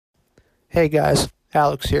Hey guys,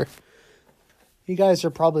 Alex here. You guys are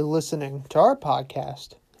probably listening to our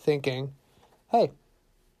podcast thinking, hey,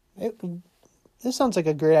 this sounds like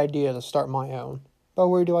a great idea to start my own. But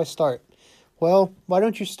where do I start? Well, why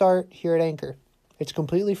don't you start here at Anchor? It's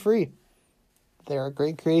completely free. There are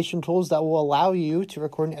great creation tools that will allow you to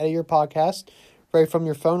record and edit your podcast right from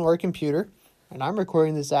your phone or computer. And I'm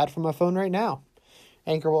recording this ad from my phone right now.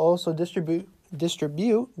 Anchor will also distribute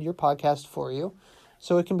your podcast for you,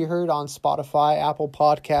 so it can be heard on Spotify, Apple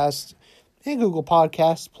Podcasts, and Google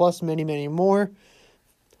Podcasts, plus many, many more.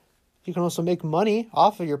 You can also make money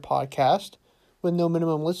off of your podcast with no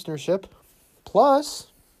minimum listenership. Plus,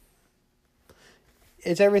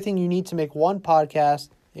 it's everything you need to make one podcast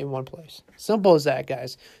in one place. Simple as that,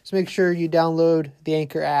 guys. So make sure you download the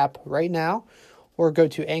Anchor app right now, or go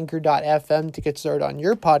to anchor.fm to get started on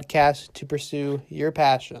your podcast to pursue your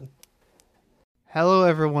passion. Hello,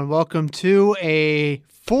 everyone. Welcome to a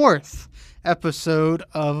fourth episode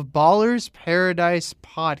of Ballers Paradise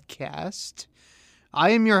Podcast. I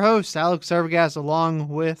am your host, Alex Arbogast, along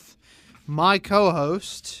with my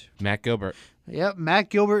co-host, Matt Gilbert. Yep, Matt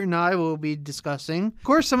Gilbert and I will be discussing, of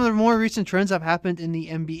course, some of the more recent trends that have happened in the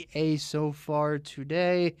NBA so far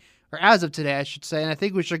today, or as of today, I should say. And I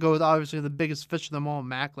think we should go with, obviously, the biggest fish of them all,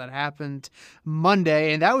 Mac, that happened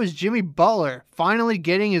Monday, and that was Jimmy Butler finally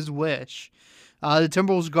getting his wish. The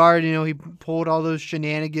Timberwolves guard, he pulled all those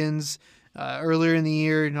shenanigans earlier in the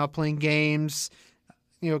year, not playing games,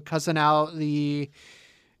 cussing out the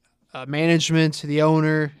management, the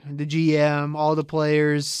owner, the GM, all the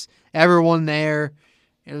players, everyone there,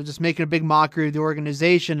 just making a big mockery of the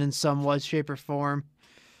organization in some way, shape, or form.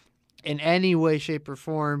 In any way, shape, or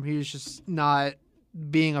form, he was just not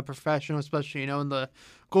being a professional, especially, in the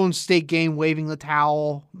Golden State game, waving the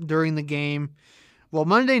towel during the game. Well,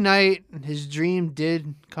 Monday night, his dream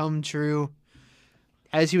did come true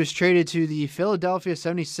as he was traded to the Philadelphia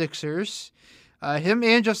 76ers. Him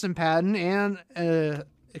and Justin Patton and, a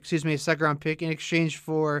second-round pick in exchange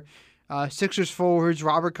for Sixers forwards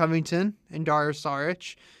Robert Covington and Dario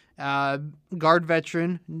Saric, guard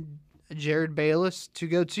veteran Jared Bayless to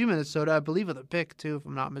go to Minnesota, I believe with a pick too, if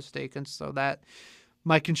I'm not mistaken, so that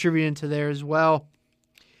might contribute into there as well.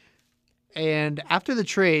 And after the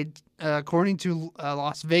trade, according to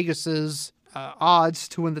Las Vegas's odds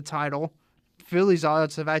to win the title, Philly's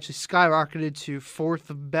odds have actually skyrocketed to fourth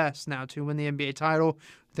best now to win the NBA title.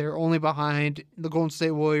 They're only behind the Golden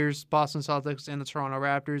State Warriors, Boston Celtics, and the Toronto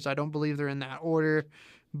Raptors. I don't believe they're in that order,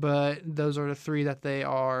 but those are the three that they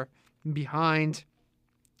are behind.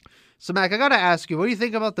 So, Mac, I got to ask you, what do you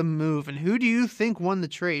think about the move, and who do you think won the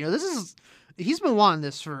trade? He's been wanting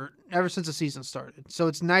this for ever since the season started, so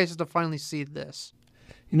it's nice to finally see this.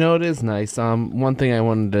 It is nice. One thing I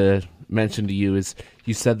wanted to mention to you is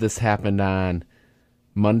you said this happened on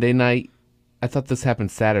Monday night. I thought this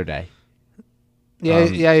happened Saturday.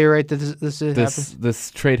 Yeah, you're right.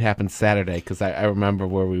 This trade happened Saturday because I remember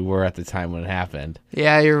where we were at the time when it happened.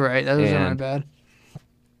 Yeah, you're right. That was my bad.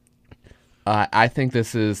 I think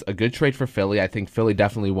this is a good trade for Philly. I think Philly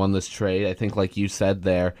definitely won this trade. I think, like you said,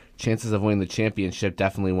 their chances of winning the championship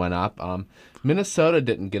definitely went up. Minnesota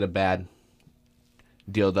didn't get a bad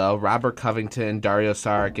deal, though. Robert Covington, Dario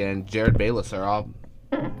Saric, and Jared Bayless are all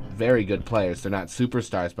very good players. They're not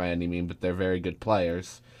superstars by any means, but they're very good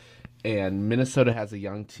players. And Minnesota has a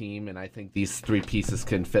young team, and I think these three pieces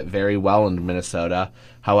can fit very well into Minnesota.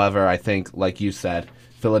 However, I think, like you said,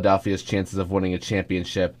 Philadelphia's chances of winning a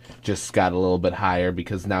championship just got a little bit higher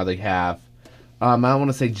because now they have, I don't want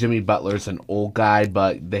to say Jimmy Butler's an old guy,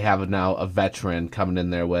 but they have now a veteran coming in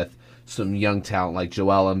there with some young talent like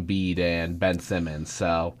Joel Embiid and Ben Simmons.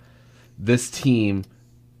 So this team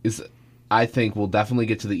is, I think, will definitely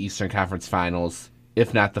get to the Eastern Conference Finals,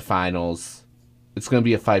 if not the finals. It's going to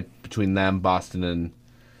be a fight between them, Boston,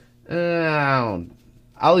 and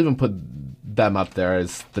I'll even put them up there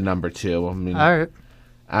as the number two. I mean, all right.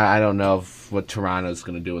 I don't know what Toronto's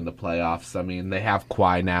going to do in the playoffs. I mean, they have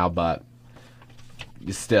Kawhi now, but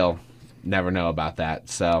you still never know about that.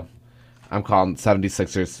 So I'm calling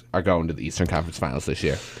 76ers are going to the Eastern Conference Finals this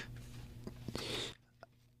year.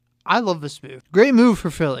 I love this move. Great move for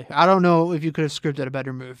Philly. I don't know if you could have scripted a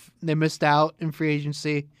better move. They missed out in free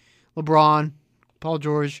agency. LeBron, Paul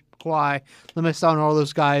George, Kawhi, they missed out on all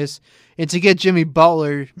those guys. And to get Jimmy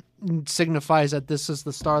Butler signifies that this is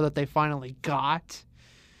the star that they finally got.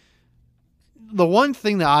 The one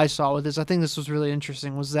thing that I saw with this, I think this was really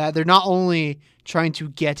interesting, was that they're not only trying to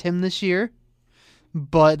get him this year,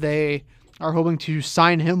 but they are hoping to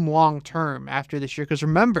sign him long-term after this year. Because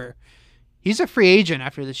remember, he's a free agent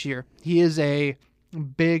after this year. He's going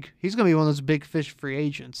to be one of those big fish free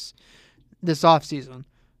agents this offseason.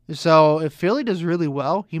 So if Philly does really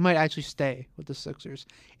well, he might actually stay with the Sixers,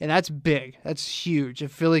 and that's big. That's huge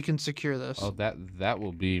if Philly can secure this. Oh, that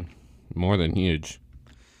will be more than huge.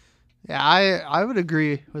 Yeah, I would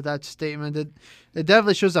agree with that statement. It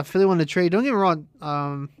definitely shows that Philly wanted to trade. Don't get me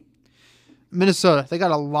wrong. Minnesota, they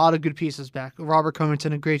got a lot of good pieces back. Robert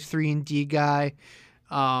Covington, a great 3-and-D guy.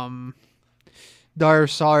 Dario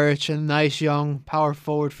Saric, a nice young power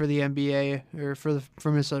forward for the NBA or for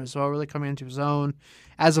Minnesota as well, really coming into his own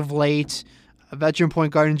as of late. A veteran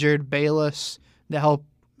point guard in Jared Bayless to help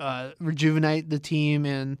rejuvenate the team,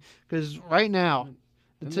 and because right now,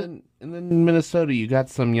 And then Minnesota, you got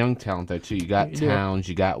some young talent there too. You got Towns,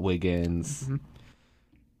 you got Wiggins. Mm-hmm.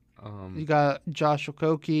 You got Josh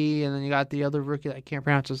Okogie, and then you got the other rookie that I can't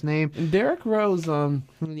pronounce his name. And Derrick Rose.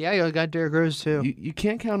 Yeah, you got Derrick Rose too. You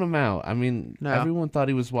can't count him out. I mean, everyone thought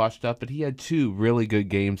he was washed up, but he had 2 really good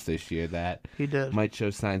games this year that he did. Might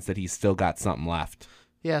show signs that he's still got something left.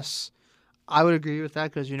 Yes, I would agree with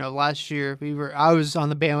that because last year I was on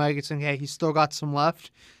the bandwagon saying, hey, he's still got some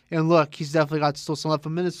left, and look, he's definitely got still some left.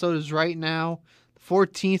 But Minnesota's right now the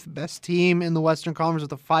 14th best team in the Western Conference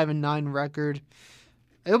with a 5-9 record.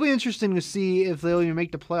 It'll be interesting to see if they'll even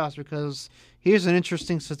make the playoffs because here's an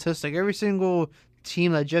interesting statistic. Every single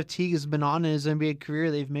team that Jeff Teague has been on in his NBA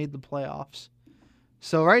career, they've made the playoffs.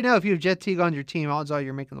 So right now, if you have Jeff Teague on your team, odds are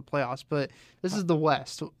you're making the playoffs. But this is the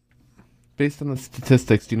West. Based on the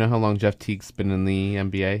statistics, do you know how long Jeff Teague's been in the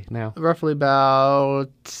NBA now? Roughly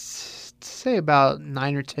about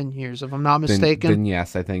 9 or 10 years, if I'm not mistaken. Then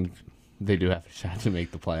yes, I think they do have a shot to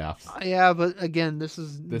make the playoffs. Yeah, but again, this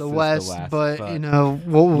is the West. But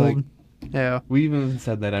yeah. We even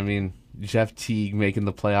said that. I mean, Jeff Teague making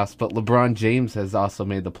the playoffs, but LeBron James has also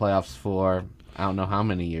made the playoffs for I don't know how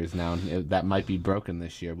many years now. That might be broken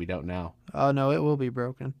this year. We don't know. Oh no, it will be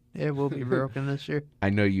broken. It will be broken this year.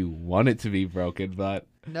 I know you want it to be broken, but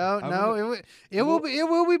it will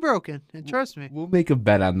be broken. And trust me. We'll make a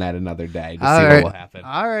bet on that another day to see what will happen.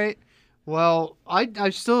 All right. Well,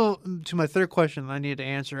 I still, to my third question I need to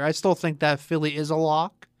answer, I still think that Philly is a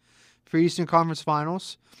lock for Eastern Conference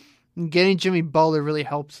Finals. And getting Jimmy Butler really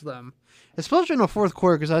helps them, especially in the fourth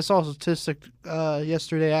quarter, because I saw a statistic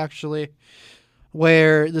yesterday, actually,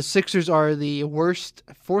 where the Sixers are the worst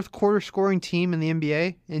fourth quarter scoring team in the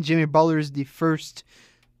NBA, and Jimmy Butler is the first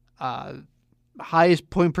highest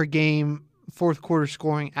point per game fourth quarter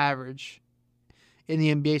scoring average in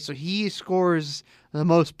the NBA. So he scores the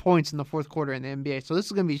most points in the fourth quarter in the NBA. So this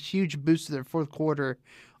is going to be a huge boost to their fourth quarter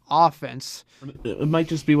offense. It might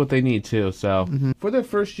just be what they need too. So for their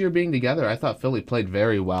first year being together, I thought Philly played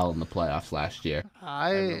very well in the playoffs last year.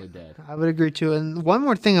 I really did. I would agree too. And one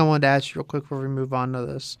more thing I wanted to ask you real quick before we move on to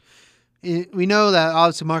this. We know that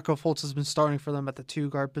obviously Marco Fultz has been starting for them at the 2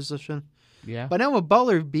 guard position. Yeah. But now with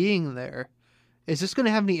Butler being there, is this going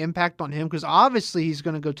to have any impact on him? Because obviously he's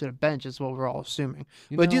going to go to the bench, is what we're all assuming.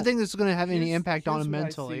 But do you think this is going to have any impact on him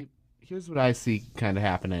mentally? Here's what I see kind of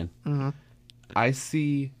happening. Mm-hmm. I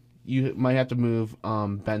see you might have to move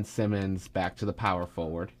Ben Simmons back to the power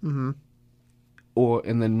forward. Mm-hmm.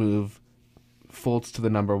 And then move Fultz to the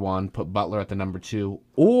number 1, put Butler at the number 2.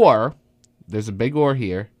 Or, there's a big or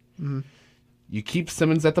here, you keep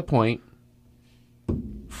Simmons at the point,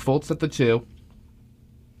 Fultz at the 2,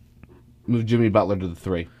 move Jimmy Butler to the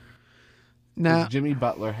 3. Now, Jimmy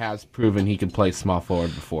Butler has proven he can play small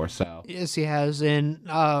forward before, so. Yes, he has. And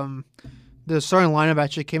the starting lineup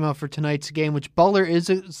actually came out for tonight's game, which Butler is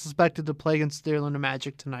suspected to play against the Orlando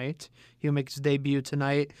Magic tonight. He'll make his debut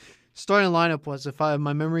tonight. Starting lineup was, if my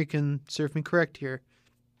memory can serve me correct here,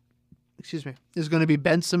 is going to be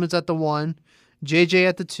Ben Simmons at the 1, JJ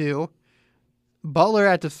at the 2, Butler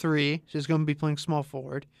at the 3, so he's going to be playing small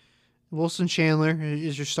forward. Wilson Chandler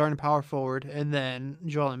is your starting power forward, and then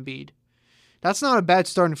Joel Embiid. That's not a bad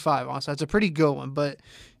starting 5, honestly. That's a pretty good one. But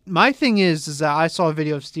my thing is that I saw a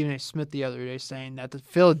video of Stephen A. Smith the other day saying that the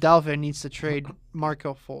Philadelphia needs to trade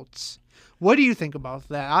Markelle Fultz. What do you think about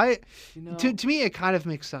that? To me, it kind of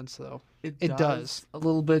makes sense, though. It does. A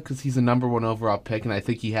little bit because he's a number 1 overall pick, and I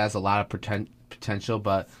think he has a lot of potential,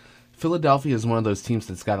 but Philadelphia is one of those teams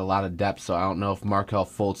that's got a lot of depth, so I don't know if Markelle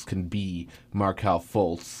Fultz can be Markelle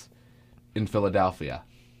Fultz in Philadelphia.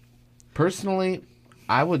 Personally,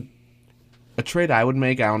 a trade I would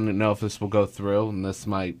make, I don't know if this will go through, and this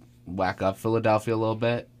might whack up Philadelphia a little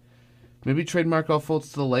bit. Maybe trade Markelle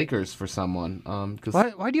Fultz to the Lakers for someone.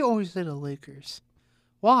 Why do you always say the Lakers?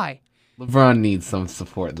 Why? LeBron needs some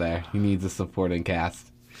support there. He needs a supporting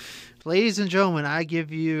cast. Ladies and gentlemen, I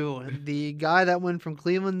give you the guy that went from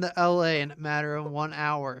Cleveland to L.A. in a matter of 1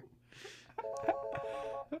 hour.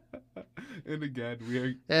 And again,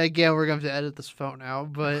 we're going to have to edit this phone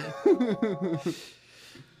out, but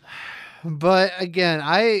But again,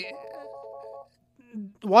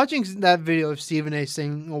 watching that video of Stephen A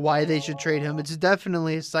saying why they should trade him, it's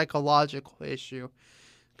definitely a psychological issue.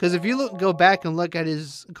 Because if you go back and look at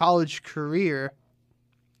his college career,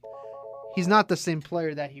 he's not the same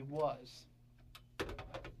player that he was.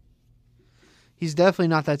 He's definitely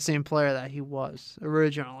not that same player that he was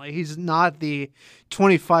originally. He's not the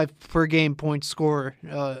 25 per game point scorer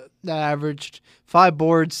that averaged 5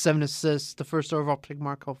 boards, 7 assists, the first overall pick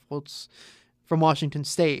Markelle Fultz from Washington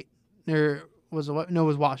State. It was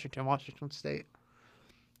Washington State.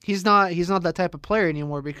 He's not that type of player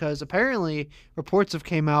anymore because apparently reports have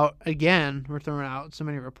came out again. We're throwing out so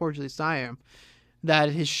many reports, at least I am, that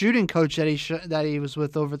his shooting coach that he was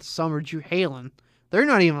with over the summer, Drew Halen, they're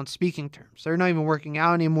not even on speaking terms. They're not even working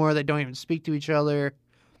out anymore. They don't even speak to each other.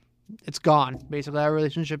 It's gone. Basically, that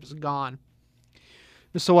relationship is gone.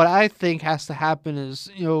 So what I think has to happen is,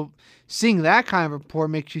 seeing that kind of report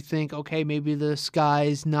makes you think, okay, maybe this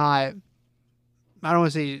guy's not, I don't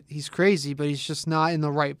want to say he's crazy, but he's just not in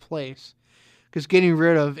the right place. Because getting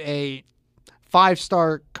rid of a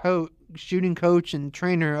 5-star shooting coach and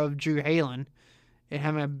trainer of Drew Halen and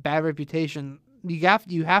having a bad reputation,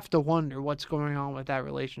 you have to wonder what's going on with that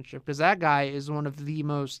relationship, because that guy is one of the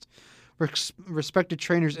most respected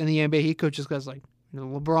trainers in the NBA. He coaches guys like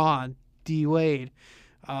LeBron, D Wade.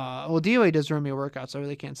 D Wade does run me a workout, so I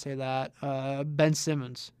really can't say that. Ben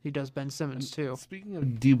Simmons, he does Ben Simmons too. Speaking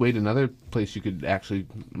of D Wade, another place you could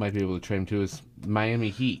might be able to trade him to is Miami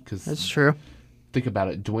Heat. Cause that's true. Think about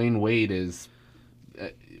it. Dwayne Wade is,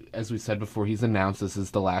 as we said before, he's announced this is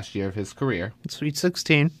the last year of his career. Sweet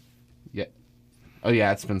 16. Yeah. Oh,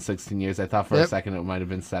 yeah, it's been 16 years. I thought for a second it might have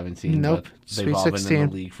been 17. Nope. But they've all 16. Been in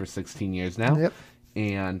the league for 16 years now. Yep.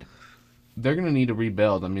 And they're going to need to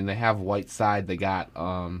rebuild. I mean, they have Whiteside. They got,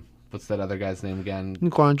 what's that other guy's name again?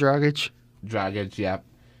 Goran Dragic. Dragic, yeah.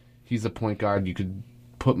 He's a point guard. You could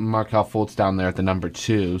put Markelle Fultz down there at the number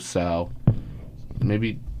 2. So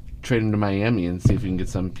maybe trade him to Miami and see if you can get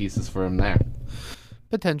some pieces for him there.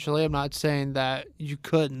 Potentially. I'm not saying that you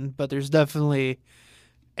couldn't, but there's definitely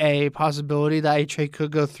a possibility that a trade could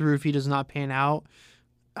go through if he does not pan out.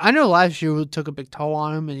 I know last year took a big toll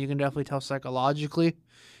on him, and you can definitely tell psychologically,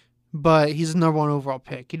 but he's the number 1 overall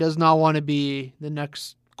pick. He does not want to be the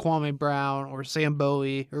next Kwame Brown or Sam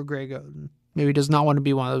Bowie or Greg Oden. Maybe he does not want to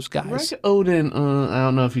be one of those guys. Greg Oden, I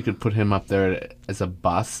don't know if you could put him up there as a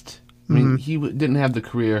bust. I mean, he didn't have the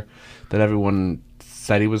career that everyone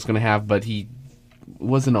said he was going to have, but he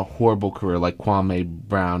wasn't a horrible career like Kwame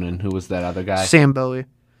Brown and who was that other guy? Sam Bowie.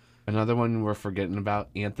 Another one we're forgetting about,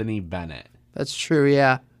 Anthony Bennett. That's true,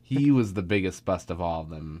 yeah. He was the biggest bust of all of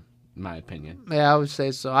them, in my opinion. Yeah, I would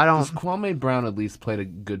say so. Kwame Brown at least played a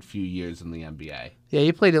good few years in the NBA. Yeah,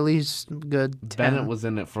 he played at least good 10. Bennett was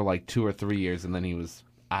in it for like 2 or 3 years, and then he was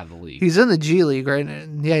out of the league. He's in the G League right now.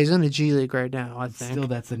 Yeah, he's in the G League right now, I think. Still,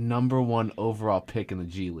 that's the number 1 overall pick in the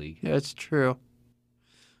G League. Yeah, it's true.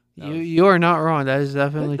 You are not wrong. That is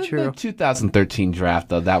definitely true. The 2013 draft,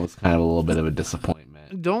 though, that was kind of a little bit of a disappointment.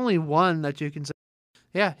 The only one that you can say,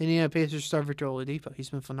 yeah, Indiana Pacers star Victor Oladipo. He's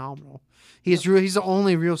been phenomenal. He's the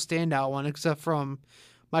only real standout one, except from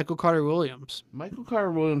Michael Carter Williams. Michael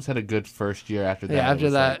Carter Williams had a good first year after that. Yeah, after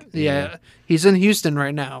that, he's in Houston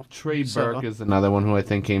right now. Trey Burke is another one who I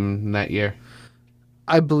think came that year.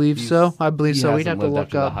 I believe so. We'd have to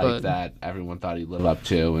look up. The hype that everyone thought he'd live up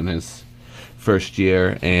to in his first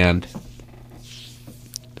year, and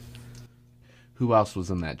who else was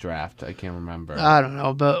in that draft? I can't remember. I don't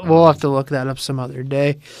know, but we'll have to look that up some other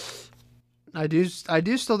day. I do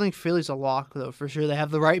still think Philly's a lock, though, for sure. They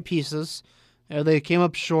have the right pieces. They came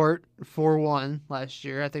up short 4-1 last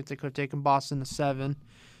year. I think they could have taken Boston to 7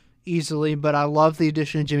 easily, but I love the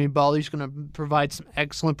addition of Jimmy Butler. He's going to provide some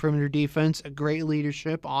excellent perimeter defense, a great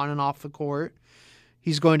leadership on and off the court.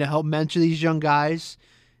 He's going to help mentor these young guys,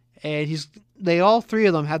 and all 3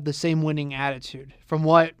 of them have the same winning attitude. From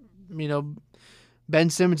what Ben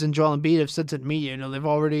Simmons and Joel Embiid have said to the media, they've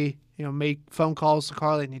already made phone calls to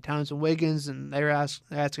Karl-Anthony Towns and Wiggins, and they're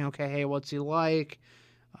asking, okay, hey, what's he like?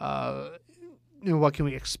 What can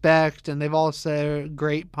we expect? And they've all said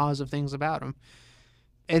great positive things about him.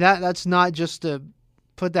 And that's not just to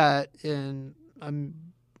put that in,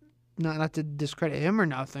 not to discredit him or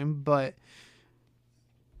nothing, but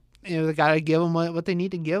they got to give him what they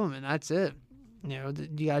need to give him, and that's it. You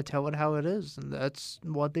got to tell it how it is, and that's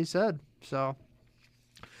what they said. So,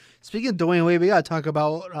 speaking of Dwayne Wade, we got to talk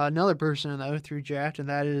about another person in the 03 draft, and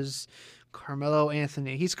that is Carmelo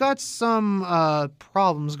Anthony. He's got some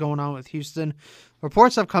problems going on with Houston.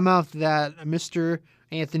 Reports have come out that Mr.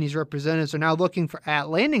 Anthony's representatives are now looking at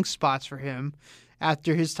landing spots for him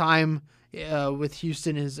after his time with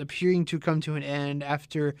Houston is appearing to come to an end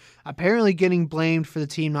after apparently getting blamed for the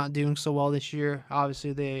team not doing so well this year.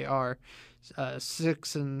 Obviously, they are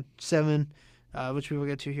 6-7, which we will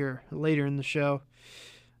get to here later in the show.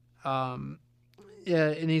 Yeah,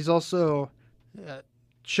 and he's also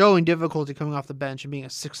showing difficulty coming off the bench and being a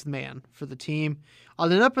sixth man for the team.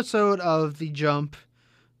 On an episode of The Jump,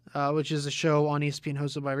 which is a show on ESPN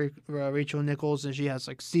hosted by Rachel Nichols, and she has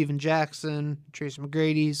like Steven Jackson, Tracy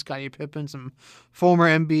McGrady, Scottie Pippen, some former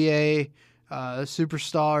NBA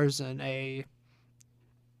superstars, and a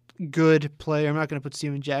good player. I'm not going to put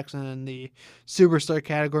Steven Jackson in the superstar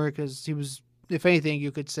category because he was, if anything,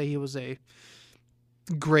 you could say he was a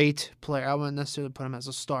great player. I wouldn't necessarily put him as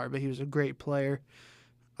a star, but he was a great player.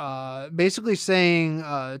 Basically saying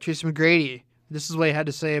Tracy McGrady, this is what he had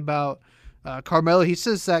to say about Carmelo. He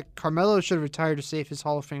says that Carmelo should retire to save his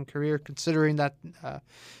Hall of Fame career, considering that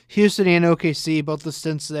Houston and OKC, both the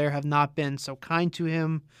stints there, have not been so kind to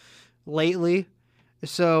him lately.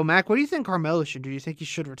 So, Mac, what do you think Carmelo should do? Do you think he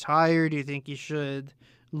should retire? Do you think he should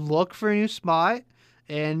look for a new spot?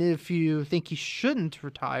 And if you think he shouldn't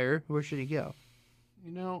retire, where should he go?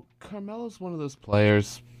 You know, Carmelo's one of those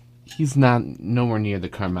players. He's nowhere near the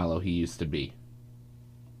Carmelo he used to be.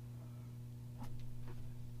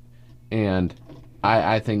 And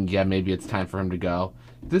I think, yeah, maybe it's time for him to go.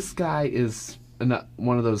 This guy is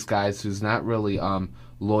one of those guys who's not really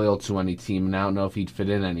loyal to any team, and I don't know if he'd fit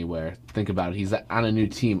in anywhere. Think about it. He's on a new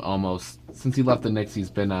team almost. Since he left the Knicks, he's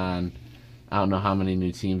been on, I don't know how many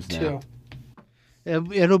new teams now.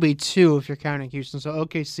 2. It'll be 2 if you're counting Houston. So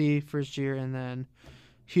OKC first year, and then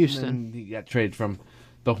Houston. And then he got traded from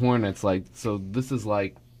the Hornets. So this is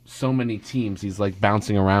like so many teams. He's like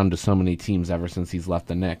bouncing around to so many teams ever since he's left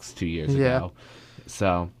the Knicks 2 years ago.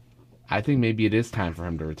 So I think maybe it is time for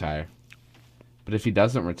him to retire. But if he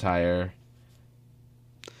doesn't retire,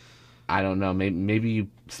 I don't know. Maybe you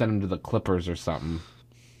send him to the Clippers or something.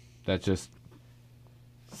 That's just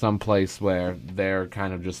some place where they're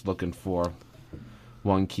kind of just looking for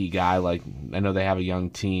one key guy. Like, I know they have a young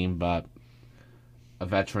team, but a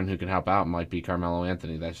veteran who can help out might be Carmelo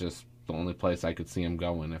Anthony. That's just the only place I could see him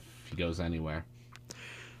going if he goes anywhere.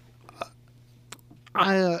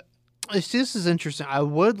 This is interesting. I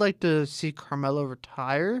would like to see Carmelo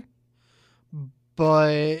retire,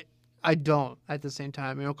 but I don't at the same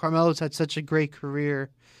time. You know, Carmelo's had such a great career,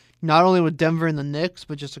 not only with Denver and the Knicks,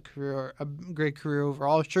 but just a great career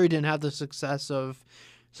overall. Sure, he didn't have the success of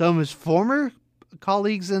some of his former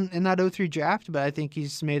colleagues in that 03 draft, but I think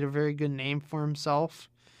he's made a very good name for himself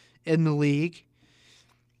in the league.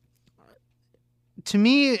 To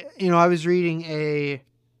me, you know, I was reading a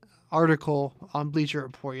article on Bleacher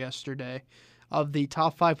Report yesterday of the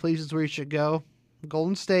top 5 places where he should go.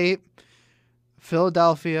 Golden State,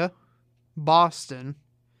 Philadelphia, Boston.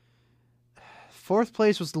 4th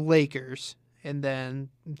place was the Lakers, and then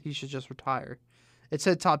he should just retire. It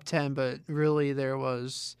said top 10, but really there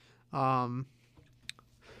was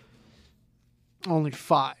only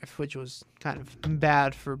 5, which was kind of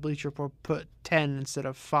bad for Bleacher Report. Put 10 instead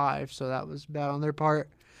of 5, so that was bad on their part.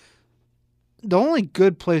 The only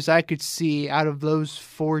good place I could see out of those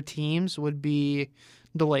 4 teams would be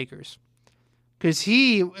the Lakers, because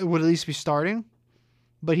he would at least be starting,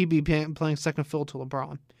 but he'd be playing second fiddle to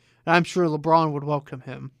LeBron. And I'm sure LeBron would welcome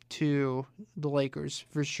him to the Lakers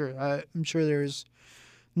for sure. I'm sure there's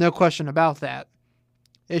no question about that.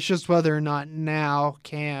 It's just whether or not now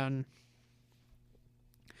can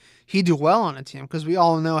he do well on a team, because we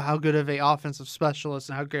all know how good of an offensive specialist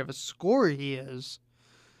and how great of a scorer he is.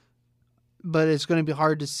 But it's going to be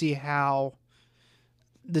hard to see how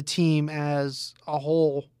the team as a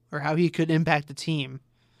whole, or how he could impact the team.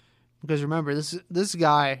 Because remember, this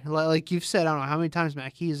guy, like you've said, I don't know how many times,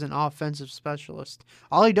 Mac, he's an offensive specialist.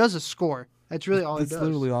 All he does is score. That's really all he does. That's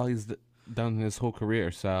literally all he's done his whole career.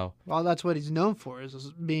 So, well, that's what he's known for,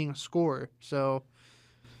 is being a scorer. So,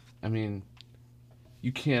 I mean,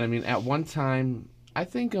 you can't. I mean, at one time, I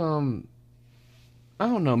think, I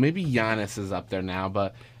don't know, maybe Giannis is up there now,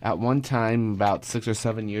 but at one time, about 6 or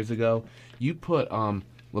 7 years ago, you put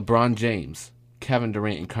LeBron James, Kevin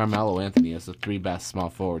Durant, and Carmelo Anthony as the 3 best small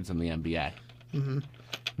forwards in the NBA. Mm-hmm.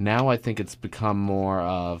 Now I think it's become more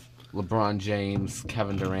of LeBron James,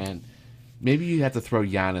 Kevin Durant. Maybe you have to throw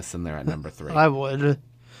Giannis in there at number 3. I would.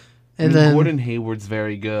 And then Gordon Hayward's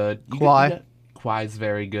very good. Kawhi's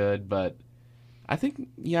very good, but I think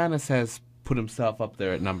Giannis has put himself up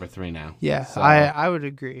there at number 3 now. Yeah, so I would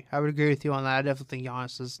agree. I would agree with you on that. I definitely think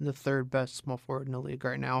Giannis is the 3rd best small forward in the league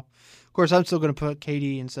right now. Of course, I'm still going to put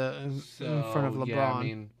KD in front of LeBron. Yeah, I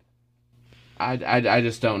mean, I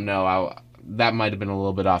just don't know. That might have been a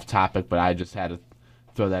little bit off topic, but I just had to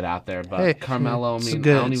throw that out there. But Hey, Carmelo, I it's mean,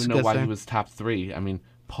 good- I don't it's a even know good why thing. he was top 3. I mean,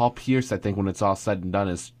 Paul Pierce, I think when it's all said and done,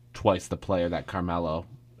 is twice the player that Carmelo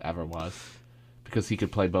ever was because he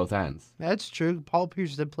could play both ends. That's true. Paul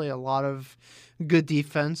Pierce did play a lot of good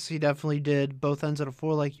defense. He definitely did both ends of the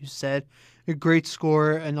floor, like you said. A great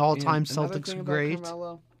scorer, an all-time And another Celtics thing about great.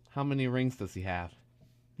 Carmelo, how many rings does he have?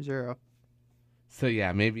 0. So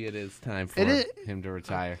yeah, maybe it is time for him to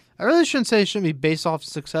retire. I really shouldn't say it shouldn't be based off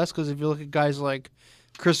success because if you look at guys like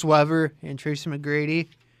Chris Webber and Tracy McGrady,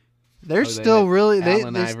 they're still really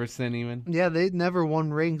Allen Iverson even. Yeah, they never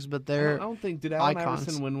won rings, but I they're don't think did Allen icons.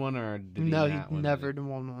 Iverson win one or did he no, not he win never any?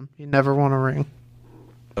 won one. He never won a ring.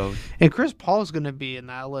 Oh, And Chris Paul's going to be in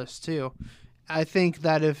that list too. I think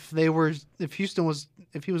that if he was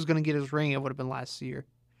going to get his ring, it would have been last year,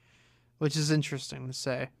 which is interesting to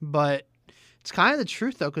say. But it's kind of the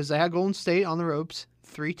truth though, because they had Golden State on the ropes,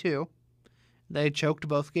 3-2. They choked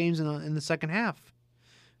both games in the second half.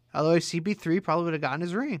 Otherwise, CP3 probably would have gotten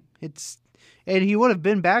his ring. And he would have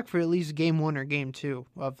been back for at least game 1 or game 2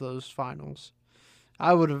 of those finals.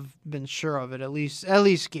 I would have been sure of it at least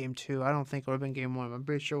game 2. I don't think it would have been game 1. I'm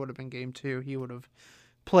pretty sure it would have been game 2. He would have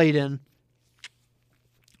played in.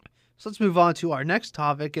 So let's move on to our next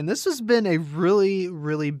topic, and this has been a really,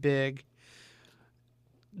 really big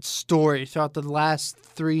story throughout the last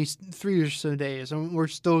three or so days, and we're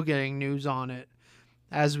still getting news on it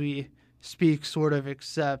as we speak, sort of.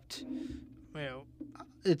 Except,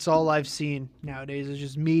 it's all I've seen nowadays is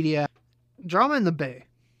just media drama in the Bay.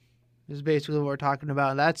 Is basically what we're talking about,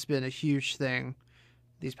 and that's been a huge thing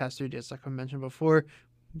these past 3 days, like I mentioned before.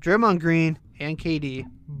 Draymond Green and KD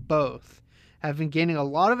both have been gaining a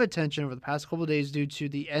lot of attention over the past couple of days due to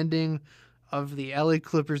the ending of the LA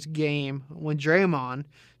Clippers game when Draymond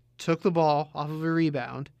took the ball off of a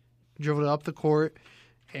rebound, dribbled it up the court,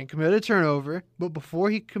 and committed a turnover. But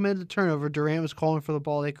before he committed the turnover, Durant was calling for the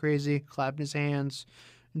ball like crazy, clapping his hands,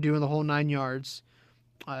 doing the whole 9 yards.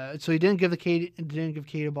 So he didn't give KD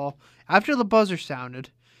the ball. After the buzzer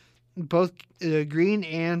sounded, both Green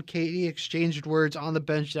and KD exchanged words on the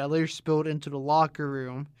bench that later spilled into the locker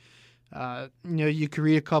room. You could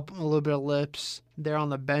read a little bit of lips there on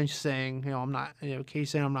the bench saying, I'm not, KD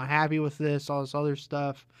saying I'm not happy with this, all this other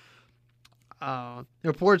stuff.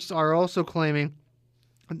 Reports are also claiming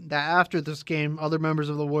that after this game, other members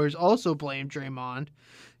of the Warriors also blamed Draymond.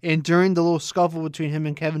 And during the little scuffle between him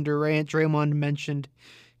and Kevin Durant, Draymond mentioned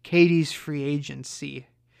KD's free agency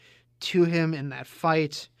to him in that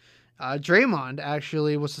fight. Draymond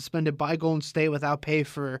actually was suspended by Golden State without pay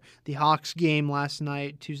for the Hawks game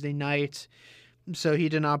Tuesday night. So he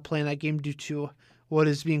did not play in that game due to what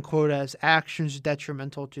is being quoted as actions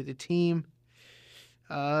detrimental to the team.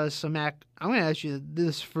 So, Mac, I'm going to ask you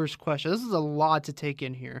this first question. This is a lot to take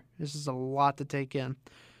in here.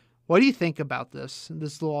 What do you think about this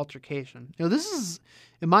little altercation? This is,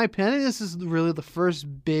 in my opinion, this is really the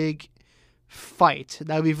first big fight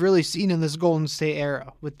that we've really seen in this Golden State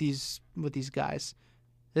era with these guys.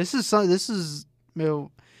 I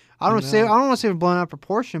don't want to say it's blown out of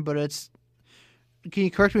proportion, but it's. Can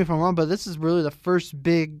you correct me if I'm wrong? But this is really the first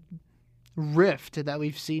big rift that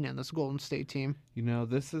we've seen in this Golden State team.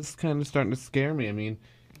 This is kind of starting to scare me. I mean,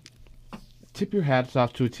 tip your hats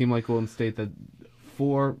off to a team like Golden State that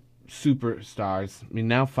 4 superstars. I mean,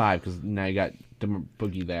 now 5 because now you got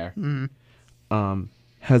Boogie there. Mm-hmm.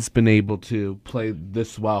 Has been able to play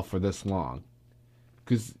this well for this long.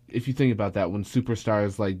 Because if you think about that, when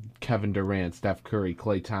superstars like Kevin Durant, Steph Curry,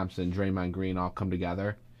 Klay Thompson, Draymond Green all come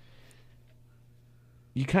together,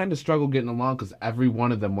 you kind of struggle getting along because every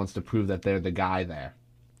one of them wants to prove that they're the guy there.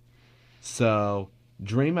 So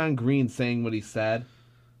Draymond Green saying what he said,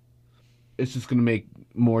 it's just going to make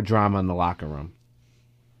more drama in the locker room.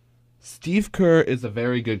 Steve Kerr is a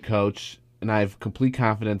very good coach, and I have complete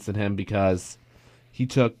confidence in him because he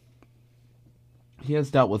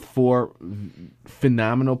has dealt with 4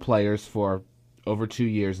 phenomenal players for over 2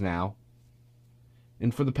 years now.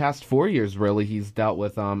 And for the past 4 years, really, he's dealt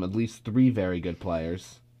with at least 3 very good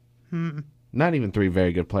players. Not even 3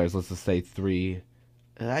 very good players. Let's just say 3.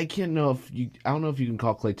 I don't know if you can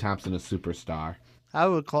call Klay Thompson a superstar. I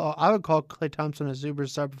would call Klay Thompson a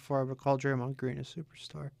superstar before I would call Draymond Green a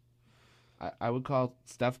superstar. I would call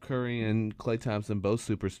Steph Curry and Klay Thompson both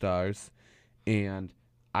superstars, and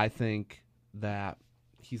I think that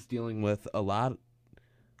he's dealing with a lot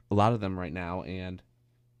of them right now, and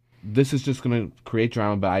this is just going to create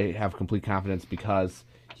drama, but I have complete confidence because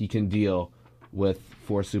he can deal with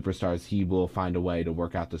 4 superstars. He will find a way to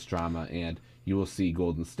work out this drama, and you will see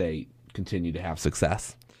Golden State continue to have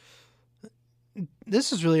success.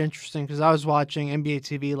 This is really interesting because I was watching NBA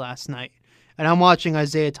TV last night, and I'm watching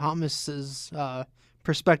Isaiah Thomas's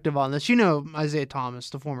perspective on this. You know Isaiah Thomas,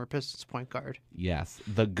 the former Pistons point guard. Yes,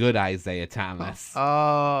 the good Isaiah Thomas.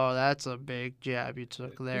 Oh, that's a big jab you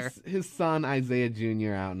took there. His son Isaiah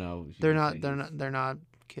Jr. I don't know. They're not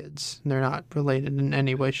kids. They're not related in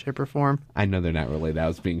any way, shape, or form. I know they're not related. I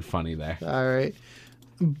was being funny there. All right.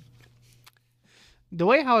 The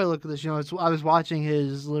way how I look at this, I was watching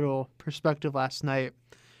his little perspective last night,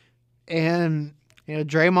 and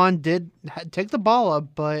Draymond did take the ball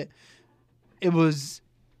up, but it was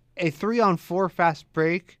a 3-on-4 fast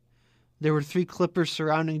break. There were 3 Clippers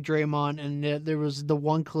surrounding Draymond, and there was the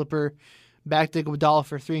one Clipper back to Iguodala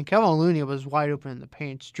for 3, and Kevin Looney was wide open in the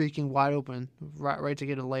paint, streaking wide open, right to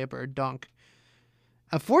get a layup or a dunk.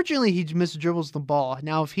 Unfortunately, he missed dribbles the ball.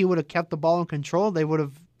 Now, if he would have kept the ball in control, they would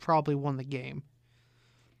have probably won the game.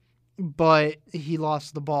 But he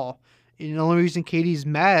lost the ball. And the only reason KD's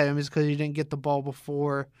mad at him is because he didn't get the ball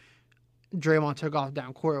before Draymond took off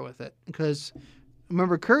down court with it. Because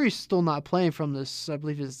remember, Curry's still not playing from this, I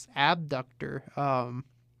believe, his abductor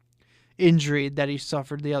injury that he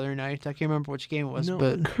suffered the other night. I can't remember which game it was.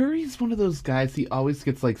 But Curry's one of those guys. He always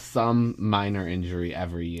gets like some minor injury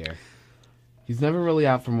every year. He's never really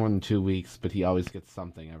out for more than 2 weeks, but he always gets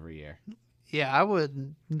something every year. Yeah, I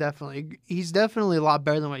would definitely. He's definitely a lot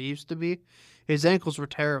better than what he used to be. His ankles were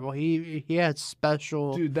terrible. He had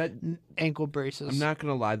special ankle braces. I'm not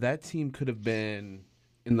gonna lie, that team could have been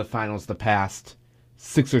in the finals the past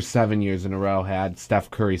 6 or 7 years in a row had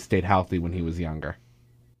Steph Curry stayed healthy when he was younger.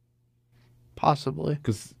 Possibly,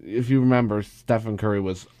 because if you remember, Stephen Curry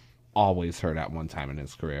was always hurt at one time in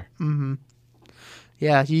his career. Mm-hmm.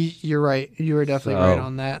 Yeah, you're right. You were definitely right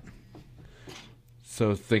on that.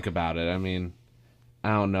 So think about it. I mean,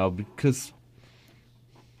 I don't know, because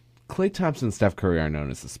Klay Thompson and Steph Curry are known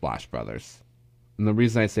as the Splash Brothers. And the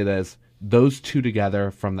reason I say that is those two together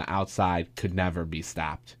from the outside could never be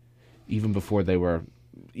stopped. Even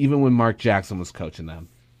when Mark Jackson was coaching them.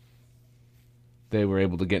 They were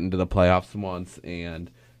able to get into the playoffs once, and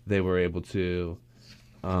they were able to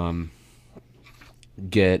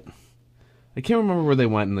get... I can't remember where they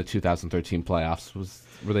went in the 2013 playoffs.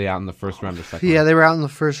 Were they out in the first round or second round? Yeah, they were out in the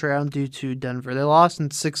first round due to Denver. They lost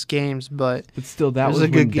in 6 games, but still, that was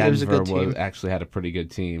when Denver actually had a pretty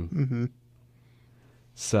good team. Mm-hmm.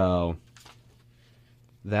 So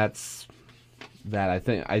that's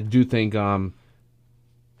that. I do think the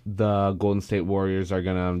Golden State Warriors are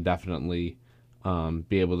gonna definitely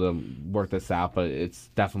be able to work this out, but it's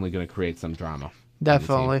definitely gonna create some drama.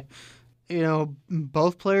 Definitely.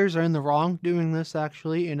 Both players are in the wrong doing this,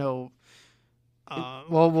 actually. We'll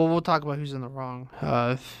talk about who's in the wrong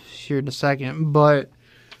here in a second. But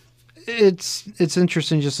it's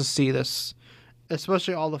interesting just to see this,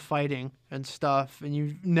 especially all the fighting and stuff. And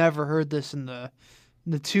you've never heard this in the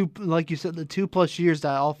 2, like you said, the 2+ years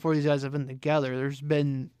that all 4 of these guys have been together. There's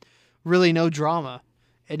been really no drama.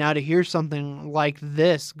 And now to hear something like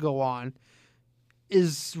this go on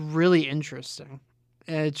is really interesting.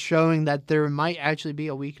 And it's showing that there might actually be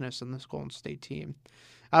a weakness in this Golden State team.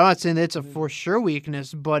 I'm not saying that it's a for sure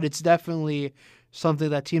weakness, but it's definitely something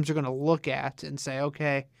that teams are going to look at and say,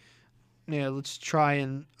 okay, let's try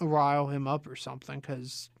and rile him up or something,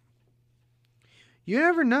 because you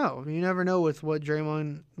never know. You never know with what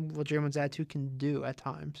Draymond's attitude can do at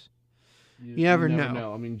times. You never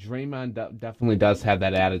know. I mean, Draymond definitely does have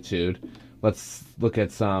that attitude. Let's look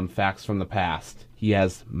at some facts from the past. He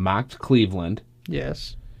has mocked Cleveland.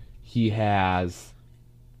 Yes. He has...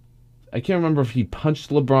 I can't remember if he punched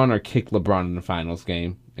LeBron or kicked LeBron in the finals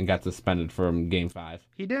game and got suspended from Game 5.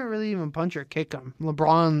 He didn't really even punch or kick him.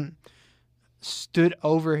 LeBron stood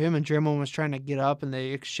over him and Draymond was trying to get up and they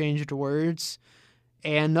exchanged words.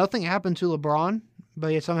 And nothing happened to LeBron, but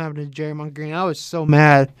yet something happened to Draymond Green. I was so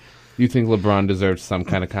mad. You think LeBron deserves some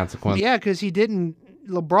kind of consequence? Yeah, because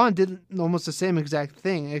LeBron did almost the same exact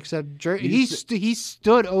thing, except he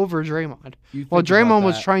stood over Draymond while Draymond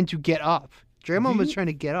was trying to get up. Do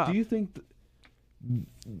you think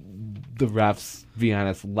the refs, to be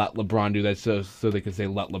honest, let LeBron do that so they could say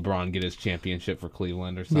let LeBron get his championship for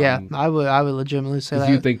Cleveland or something? Yeah, I would legitimately say that.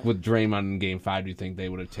 Do you think with Draymond in Game 5, do you think they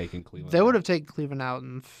would have taken Cleveland? They would have taken Cleveland out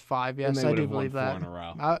in 5. Yes, I do believe that. 4 in a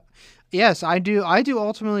row. Yes, I do. I do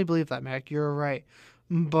ultimately believe that, Mac. You're right.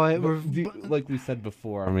 But like we said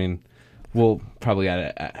before, I mean, we'll probably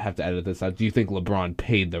have to edit this out. Do you think LeBron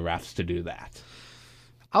paid the refs to do that?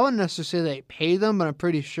 I wouldn't necessarily say they paid them, but I'm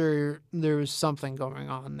pretty sure there was something going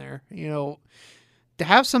on there. To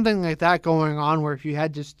have something like that going on where if you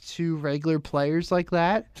had just 2 regular players like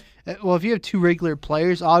that, well, if you have 2 regular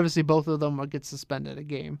players, obviously both of them would get suspended a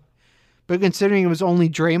game. But considering it was only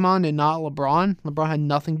Draymond and not LeBron had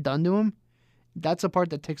nothing done to him, That's a part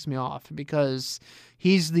that ticks me off because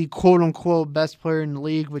he's the quote unquote best player in the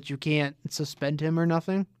league, but you can't suspend him or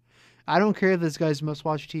nothing. I don't care if this guy's must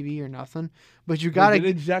watch TV or nothing, but you They gotta.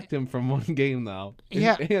 did eject him from one game though.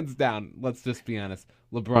 Yeah. Hands down. Let's just be honest.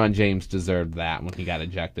 LeBron James deserved that when he got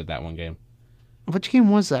ejected that one game. Which game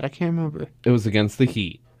was that? I can't remember. It was against the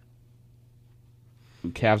Heat.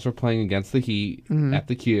 Cavs were playing against the Heat at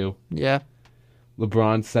the Q. Yeah.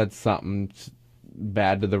 LeBron said something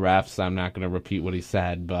bad to the refs. I'm not going to repeat what he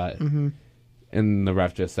said, but and the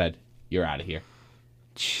ref just said, "You're out of here."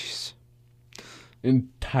 Jeez. And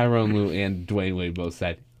Tyronn Lue and Dwayne Wade both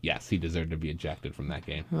said, yes, he deserved to be ejected from that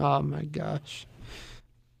game. Oh my gosh.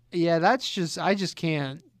 Yeah, that's just I just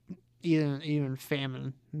can't even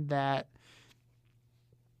fathom that.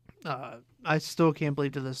 I still can't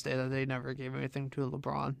believe to this day that they never gave anything to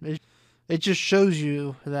LeBron. It just shows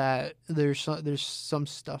you that there's some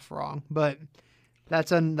stuff wrong. But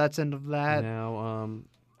that's end of that. Now,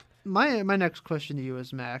 My next question to you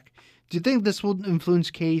is, Mac, do you think this will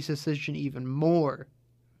influence Katie's decision even more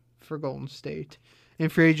for Golden State in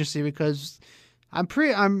free agency? Because I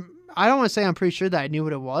don't want to say I'm pretty sure that I knew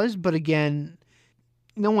what it was, but again,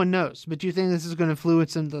 no one knows. But do you think this is going to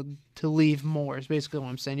influence him to leave more? Is basically what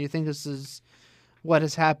I'm saying. Do you think this is what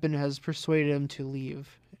has happened has persuaded him to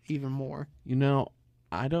leave even more?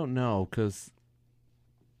 I don't know, because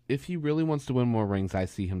if he really wants to win more rings, I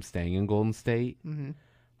see him staying in Golden State. Mm-hmm.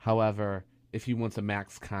 However, if he wants a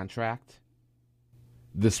max contract,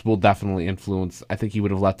 this will definitely influence. I think he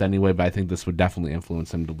would have left anyway, but I think this would definitely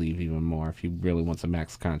influence him to leave even more if he really wants a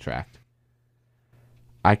max contract.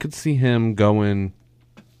 I could see him going.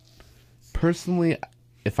 Personally,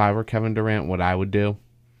 if I were Kevin Durant, what I would do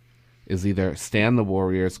is either stay on the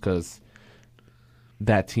Warriors because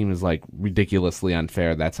that team is like ridiculously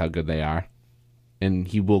unfair. That's how good they are. And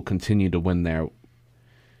he will continue to win there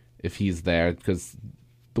if he's there because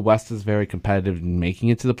the West is very competitive in making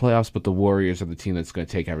it to the playoffs, but the Warriors are the team that's going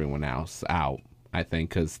to take everyone else out, I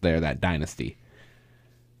think, because they're that dynasty.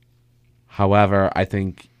 However, I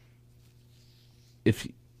think if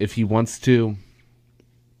he wants to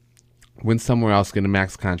win somewhere else, get a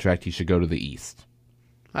max contract, he should go to the East.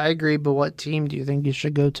 I agree, but what team do you think you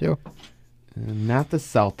should go to? Not the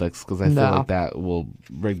Celtics, because I feel like that will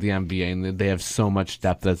rig the NBA, and they have so much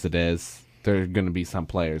depth as it is. There are going to be some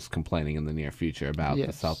players complaining in the near future about the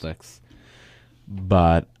Celtics.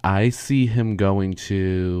 But I see him going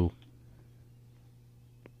to,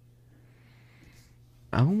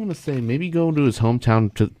 I don't want to say, maybe going to his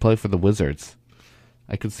hometown to play for the Wizards.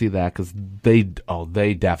 I could see that because they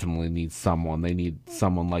definitely need someone. They need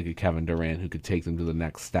someone like a Kevin Durant who could take them to the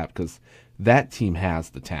next step because that team has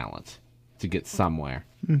the talent to get somewhere.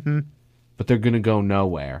 Mm-hmm. But they're going to go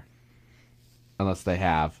nowhere unless they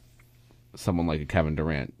have someone like a Kevin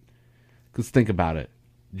Durant. Because think about it.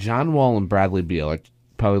 John Wall and Bradley Beal are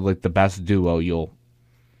probably like the best duo you'll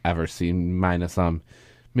ever see, minus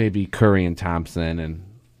maybe Curry and Thompson and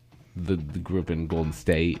the group in Golden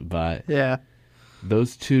State. But yeah,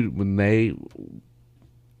 those two, when they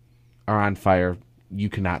are on fire, you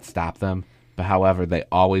cannot stop them. But however, they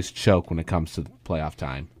always choke when it comes to playoff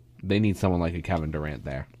time. They need someone like a Kevin Durant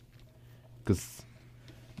there. Because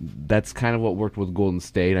that's kind of what worked with Golden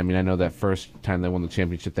State. I mean, I know that first time they won the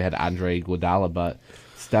championship, they had Andre Iguodala, but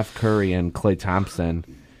Steph Curry and Klay Thompson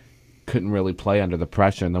couldn't really play under the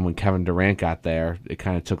pressure. And then when Kevin Durant got there, it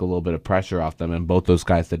kind of took a little bit of pressure off them. And both those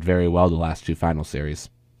guys did very well the last two final series.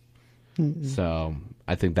 Mm-hmm. So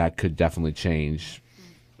I think that could definitely change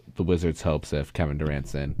the Wizards' hopes if Kevin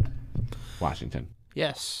Durant's in Washington.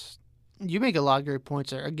 Yes. You make a lot of great points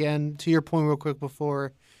there. Again, to your point real quick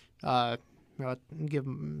before give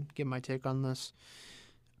my take on this.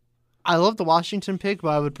 I love the Washington pick, but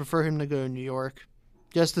I would prefer him to go to New York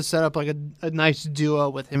just to set up like a nice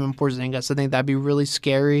duo with him and Porzingis. I think that'd be really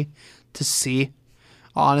scary to see,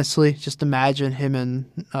 honestly. Just imagine him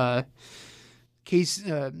and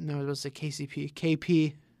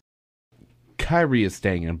KP. Kyrie is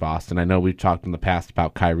staying in Boston. I know we've talked in the past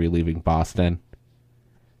about Kyrie leaving Boston.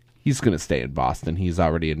 He's going to stay in Boston. He's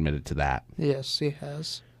already admitted to that. Yes, he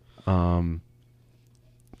has.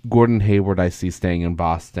 Gordon Hayward I see staying in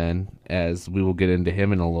Boston, as we will get into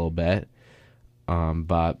him in a little bit.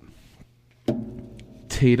 But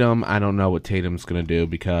Tatum, I don't know what Tatum's going to do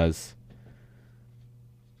because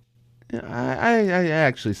I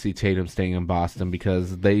actually see Tatum staying in Boston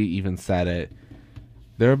because they even said it.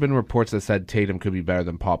 There have been reports that said Tatum could be better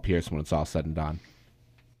than Paul Pierce when it's all said and done.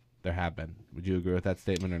 There have been. Would you agree with that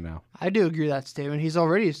statement or no? I do agree with that statement. He was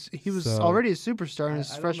already a superstar in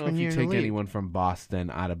his freshman year in the league. I don't know if you take anyone from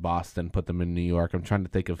Boston out of Boston, put them in New York. I'm trying to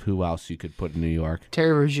think of who else you could put in New York.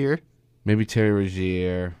 Terry Rozier. Maybe Terry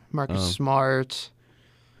Rozier. Marcus Smart,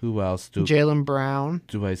 Who else Jaylen Brown.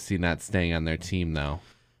 do I see not staying on their team, though?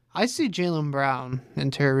 I see Jaylen Brown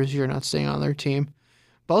and Terry Rozier not staying on their team.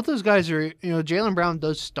 Both those guys are, Jaylen Brown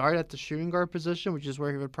does start at the shooting guard position, which is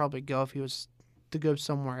where he would probably go if he was to go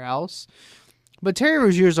somewhere else. But Terry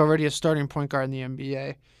Rozier is already a starting point guard in the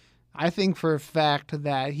NBA. I think for a fact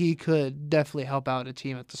that he could definitely help out a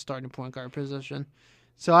team at the starting point guard position.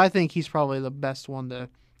 So I think he's probably the best one to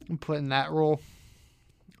put in that role.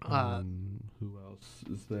 Who else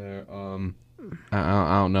is there? I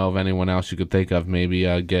don't know of anyone else you could think of. Maybe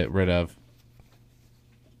get rid of.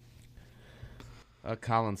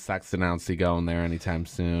 Colin Sexton, I don't see going there anytime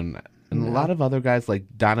soon. And a lot of other guys like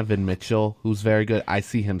Donovan Mitchell, who's very good. I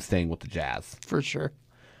see him staying with the Jazz. For sure.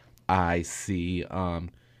 I see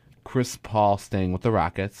Chris Paul staying with the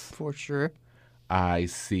Rockets. For sure. I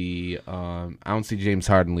see. I don't see James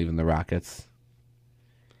Harden leaving the Rockets.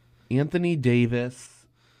 Anthony Davis.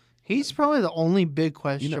 He's probably the only big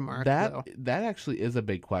question mark. That actually is a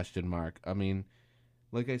big question mark. I mean,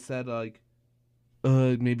 like I said,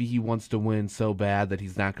 maybe he wants to win so bad that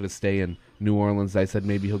he's not going to stay in New Orleans. I said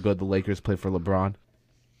maybe he'll go to the Lakers, play for LeBron.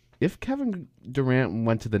 If Kevin Durant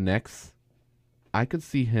went to the Knicks, I could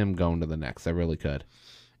see him going to the Knicks. I really could.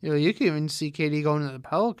 You could even see KD going to the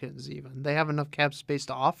Pelicans even. They have enough cap space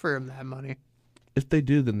to offer him that money. If they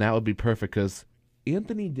do, then that would be perfect because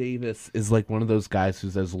Anthony Davis is like one of those guys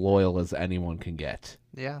who's as loyal as anyone can get.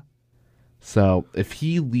 Yeah. So if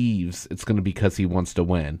he leaves, it's going to be because he wants to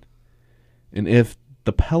win. And if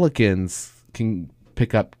the Pelicans can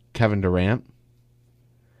pick up Kevin Durant,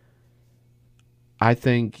 I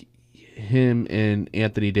think him and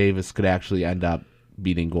Anthony Davis could actually end up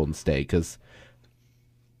beating Golden State because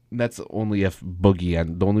that's only if Boogie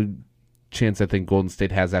and the only chance I think Golden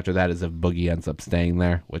State has after that is if Boogie ends up staying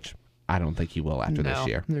there, which I don't think he will after this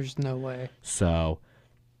year. There's no way. So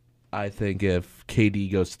I think if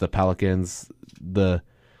KD goes to the Pelicans,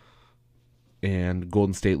 and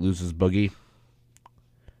Golden State loses Boogie,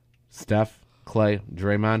 Steph, Clay,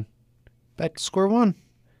 Draymond, back to square one.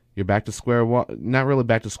 You're back to square one. Not really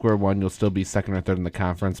back to square one. You'll still be second or third in the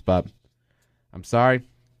conference, but I'm sorry,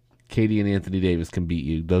 KD and Anthony Davis can beat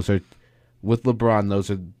you. Those are, with LeBron,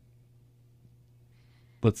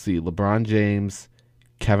 let's see, LeBron James,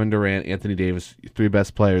 Kevin Durant, Anthony Davis, three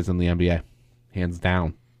best players in the NBA, hands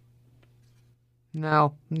down.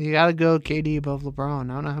 No, you got to go KD above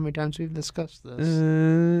LeBron. I don't know how many times we've discussed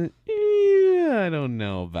this. I don't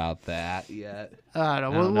know about that yet. I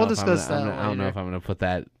don't know. We'll discuss that later. I don't know if I'm going to put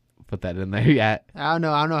that in there yet. I don't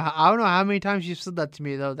know. I don't know how many times you've said that to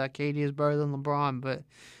me though. That KD is better than LeBron, but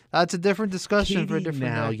that's a different discussion for a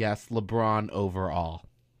different day. Yes, LeBron overall.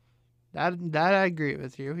 That I agree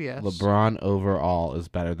with you. Yes, LeBron overall is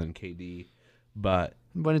better than KD, but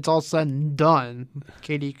when it's all said and done,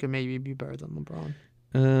 KD could maybe be better than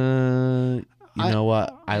LeBron. You know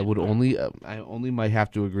what? I only might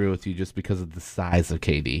have to agree with you just because of the size of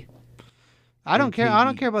KD. I don't care. I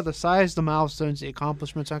don't care about the size, the milestones, the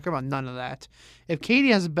accomplishments. I don't care about none of that. If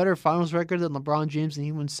KD has a better finals record than LeBron James and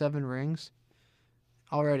he wins 7 rings,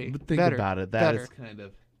 already. But think about it. That is kind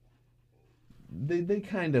of. They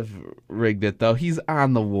kind of rigged it though. He's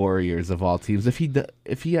on the Warriors of all teams. If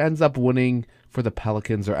he ends up winning for the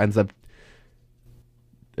Pelicans or ends up.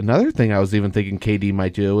 Another thing I was even thinking KD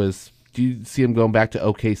might do is. Do you see him going back to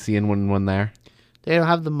OKC and winning one there? They don't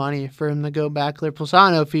have the money for him to go back there. Plus, I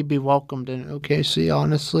don't know if he'd be welcomed in OKC,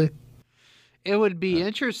 honestly. It would be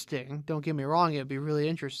interesting. Don't get me wrong. It would be really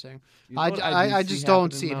interesting. I just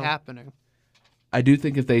don't see it happening. I do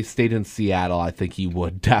think if they stayed in Seattle, I think he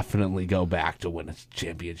would definitely go back to win a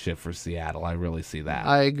championship for Seattle. I really see that.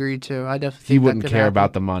 I agree, too. I definitely think he wouldn't care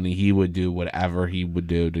about the money. He would do whatever he would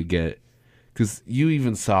do to get. Because you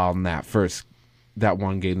even saw in that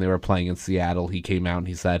one game they were playing in Seattle, he came out and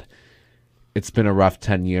he said, "It's been a rough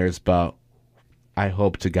 10 years, but I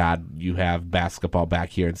hope to God you have basketball back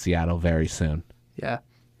here in Seattle very soon." Yeah,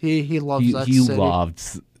 he loves that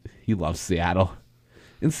city. He loves Seattle.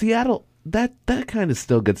 In Seattle, that kind of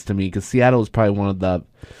still gets to me because Seattle is probably one of the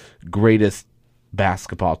greatest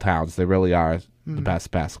basketball towns. They really are the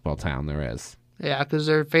best basketball town there is. Yeah, because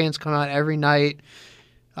their fans come out every night.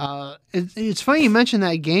 It's funny you mentioned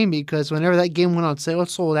that game because whenever that game went on sale, it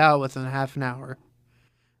sold out within half an hour.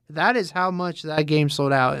 That is how much that game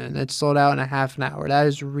sold out, and it sold out in a half an hour. That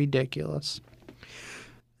is ridiculous.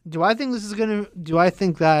 Do I think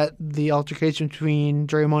that the altercation between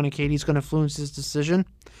Draymond and KD is going to influence his decision?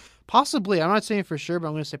 Possibly. I'm not saying for sure, but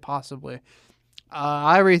I'm going to say possibly.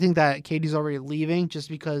 I already think that KD's already leaving just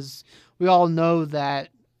because we all know that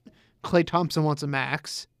Klay Thompson wants a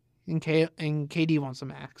max. And KD wants a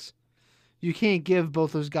max. you can't give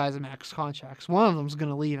both those guys a max contracts. One of them's going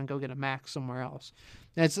to leave and go get a max somewhere else.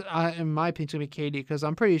 That's, in my opinion, going to be KD, because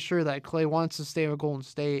I'm pretty sure that Clay wants to stay with Golden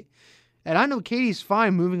State. And I know KD's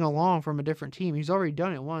fine moving along from a different team. He's already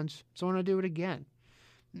done it once, so I want to do it again.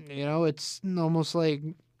 It's almost like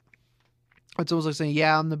saying,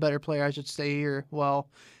 yeah, I'm the better player, I should stay here. Well,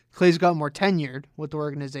 Clay's got more tenured with the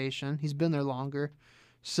organization. He's been there longer.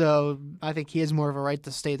 So I think he has more of a right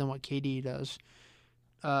to stay than what KD does.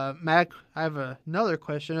 Mac, I have another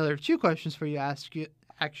question. Another two questions for you to ask you,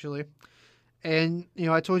 actually. And,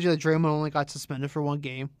 I told you that Draymond only got suspended for one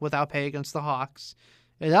game without pay against the Hawks.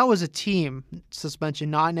 And that was a team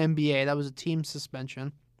suspension, not an NBA. That was a team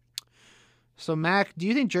suspension. So, Mac, do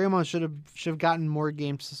you think Draymond should have gotten more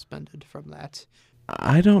games suspended from that?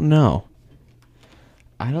 I don't know.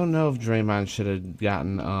 I don't know if Draymond should have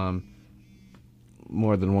gotten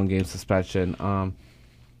more than one game suspension.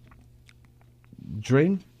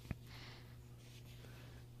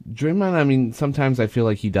 Draymond, I mean, sometimes I feel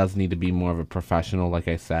like he does need to be more of a professional, like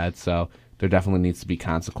I said, so there definitely needs to be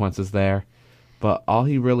consequences there. But all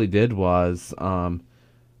he really did was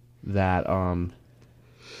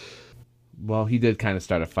well, he did kind of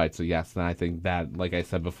start a fight, so yes, and I think that, like I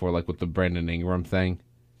said before, like with the Brandon Ingram thing,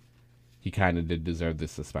 he kind of did deserve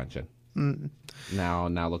this suspension. Now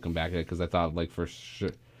looking back at it, because I thought, like, for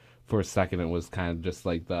a second it was kind of just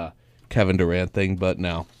like the Kevin Durant thing, but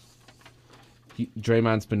no.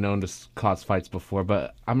 Draymond's been known to cause fights before,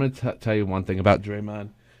 but I'm going to tell you one thing about Draymond.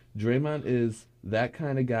 Draymond is that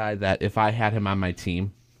kind of guy that if I had him on my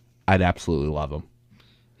team, I'd absolutely love him.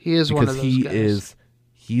 He is one of those guys.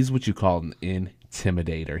 He's what you call an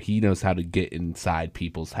intimidator. He knows how to get inside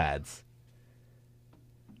people's heads.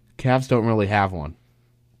 Cavs don't really have one.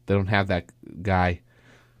 They don't have that guy.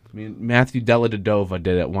 I mean, Matthew Dellavedova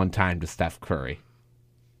did it one time to Steph Curry.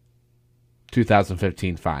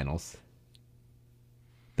 2015 finals.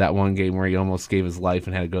 That one game where he almost gave his life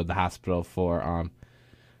and had to go to the hospital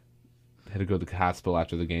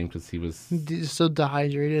after the game because he was so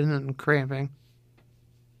dehydrated and cramping.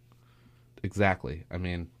 Exactly. I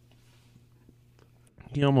mean,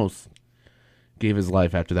 he almost gave his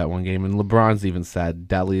life after that one game. And LeBron's even said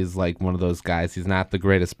Delly is like one of those guys. He's not the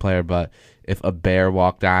greatest player, but if a bear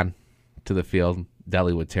walked on to the field,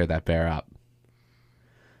 Delly would tear that bear up.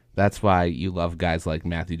 That's why you love guys like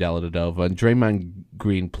Matthew Dellavedova. And Draymond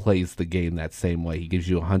Green plays the game that same way. He gives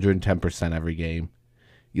you 110% every game.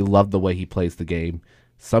 You love the way he plays the game.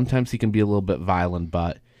 Sometimes he can be a little bit violent,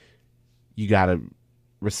 but you got to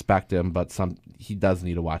respect him. But he does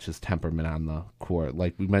need to watch his temperament on the court.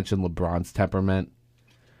 Like we mentioned LeBron's temperament.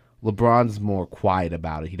 LeBron's more quiet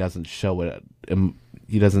about it. He doesn't show it.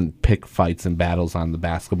 He doesn't pick fights and battles on the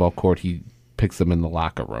basketball court. He picks them in the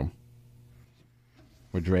locker room.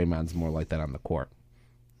 Where Draymond's more like that on the court.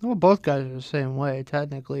 Well, both guys are the same way,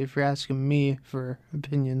 technically, if you're asking me for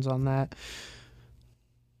opinions on that.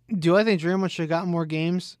 Do I think Draymond should have gotten more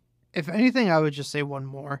games? If anything, I would just say one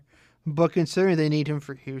more. But considering they need him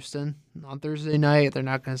for Houston on Thursday night, they're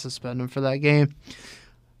not going to suspend him for that game.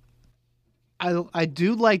 I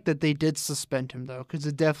do like that they did suspend him, though, because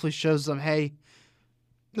it definitely shows them, hey,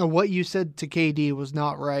 what you said to KD was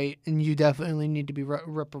not right, and you definitely need to be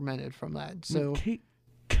reprimanded from that. So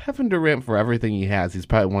Kevin Durant, for everything he has, he's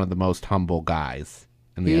probably one of the most humble guys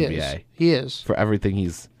in the NBA. He is. For everything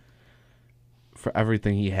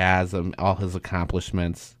he has, all his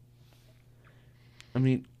accomplishments. I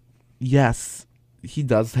mean, yes, he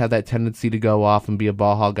does have that tendency to go off and be a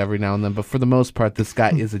ball hog every now and then, but for the most part, this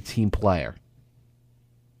guy is a team player.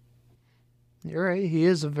 You're right. He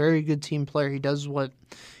is a very good team player.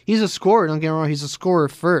 He's a scorer. Don't get me wrong. He's a scorer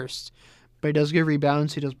first. But he does get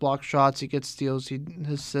rebounds. He does block shots. He gets steals. He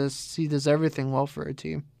assists. He does everything well for a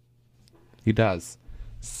team. He does.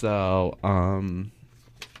 So,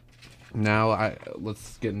 now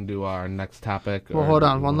let's get into our next topic. Well, hold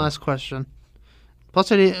on. One last question.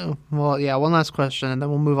 One last question, and then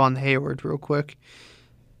we'll move on to Hayward real quick.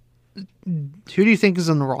 Who do you think is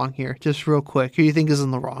in the wrong here? Just real quick. Who do you think is in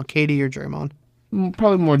the wrong? KD or Draymond?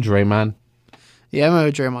 Probably more Draymond. Yeah, I'm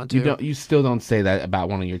with Draymond too. You still don't say that about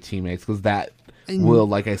one of your teammates because that will,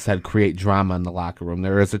 like I said, create drama in the locker room.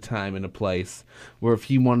 There is a time and a place where if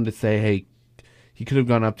he wanted to say, hey, he could have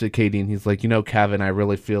gone up to KD and he's like, Kevin, I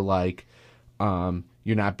really feel like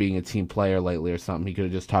you're not being a team player lately or something. He could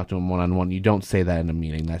have just talked to him one-on-one. You don't say that in a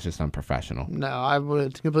meeting. That's just unprofessional. No, I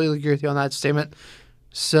would completely agree with you on that statement.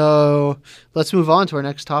 So let's move on to our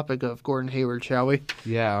next topic of Gordon Hayward, shall we?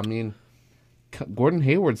 Yeah, I mean, Gordon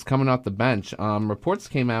Hayward's coming off the bench. Reports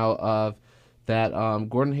came out of that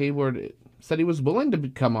Gordon Hayward said he was willing to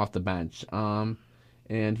come off the bench. And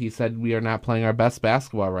he said, we are not playing our best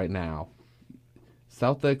basketball right now.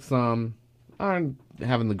 Celtics aren't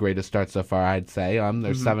having the greatest start so far, I'd say.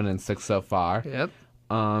 They're 7-6 so far. Yep.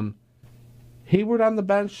 Hayward on the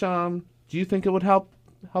bench, do you think it would help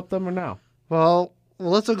them or no? Well,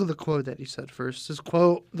 let's look at the quote that he said first. The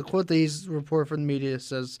quote that he's reported from the media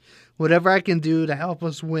says, "Whatever I can do to help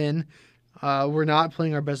us win, we're not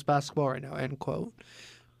playing our best basketball right now," end quote.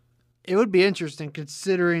 It would be interesting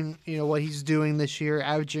considering, what he's doing this year,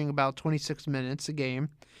 averaging about 26 minutes a game,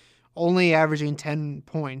 only averaging 10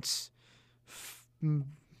 points,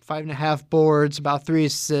 5.5 boards, about 3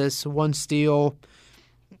 assists, 1 steal,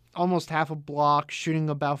 almost half a block, shooting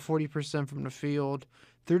about 40% from the field,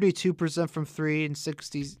 32% from 3, and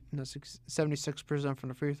 76% from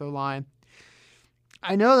the free throw line.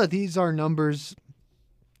 I know that these are numbers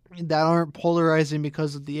that aren't polarizing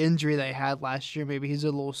because of the injury they had last year. Maybe he's a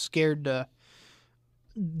little scared to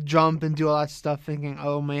jump and do all that stuff, thinking,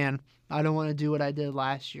 oh man, I don't want to do what I did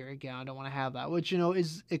last year again. I don't want to have that, which,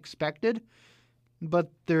 is expected,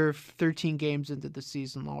 but they're 13 games into the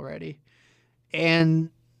season already. And,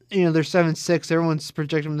 they're 7-6. Everyone's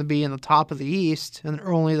projecting them to be in the top of the East, and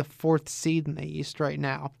they're only the 4th seed in the East right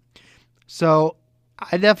now. So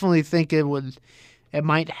I definitely think it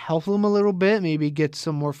might help them a little bit, maybe get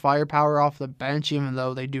some more firepower off the bench, even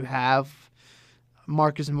though they do have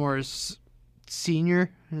Marcus Morris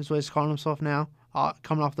Sr., is what he's calling himself now,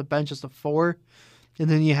 coming off the bench as the 4. And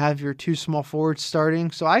then you have your 2 small forwards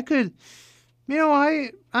starting. So I could,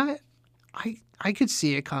 I could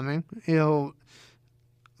see it coming,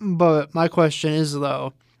 But my question is,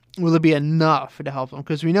 though, will it be enough to help them?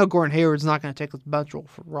 Because we know Gordon Hayward's not going to take the bench role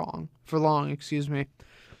for long. I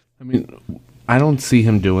mean, I don't see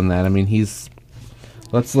him doing that. I mean,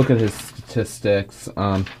 let's look at his statistics.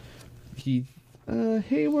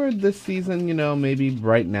 Hayward this season, maybe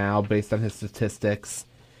right now, based on his statistics,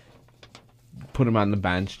 put him on the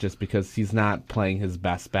bench just because he's not playing his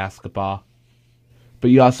best basketball. But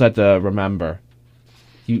you also have to remember,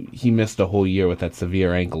 he missed a whole year with that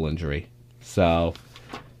severe ankle injury. So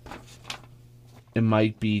it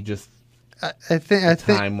might be just I think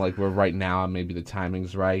like we're right now, maybe the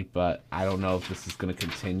timing's right, but I don't know if this is going to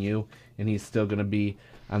continue, and he's still going to be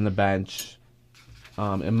on the bench.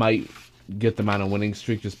 It might get them on a winning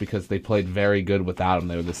streak just because they played very good without him.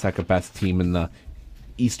 They were the second best team in the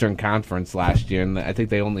Eastern Conference last year, and I think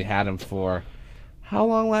they only had him for how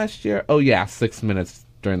long last year? Oh yeah, 6 minutes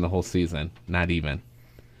during the whole season, not even.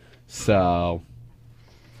 So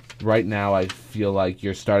right now, I feel like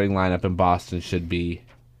your starting lineup in Boston should be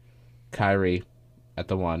Kyrie at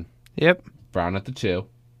the 1. Yep. Brown at the 2.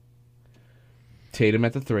 Tatum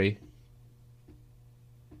at the 3.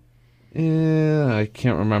 I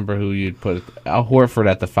can't remember who you'd put. Al Horford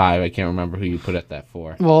at the 5. I can't remember who you put at that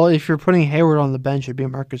 4. Well, if you're putting Hayward on the bench, it'd be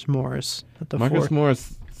Marcus Morris at the 4. Marcus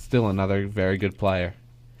Morris, still another very good player.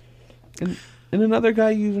 And another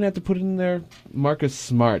guy you even have to put in there, Marcus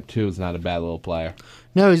Smart, too, is not a bad little player.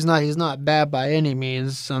 No, he's not. He's not bad by any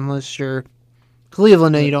means, unless you're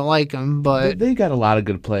Cleveland and you don't like him. But they got a lot of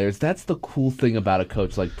good players. That's the cool thing about a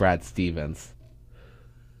coach like Brad Stevens.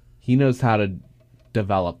 He knows how to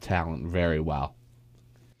develop talent very well.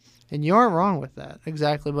 And you aren't wrong with that,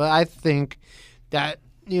 exactly. But I think that,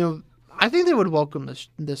 I think they would welcome this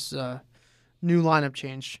new lineup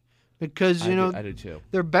change. Because, I do too.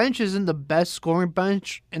 Their bench isn't the best scoring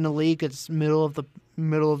bench in the league. It's middle of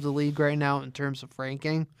the league right now in terms of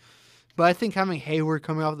ranking. But I think having Hayward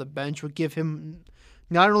coming off the bench would give him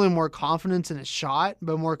not only more confidence in his shot,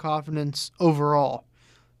 but more confidence overall.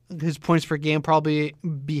 His points per game probably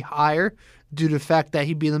be higher due to the fact that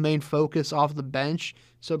he'd be the main focus off the bench.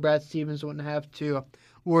 So Brad Stevens wouldn't have to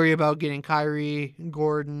worry about getting Kyrie,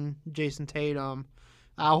 Gordon, Jason Tatum,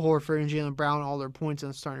 Al Horford, and Jaylen Brown all their points in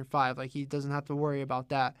the starting 5. Like, he doesn't have to worry about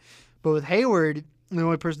that. But with Hayward, the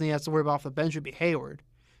only person he has to worry about off the bench would be Hayward,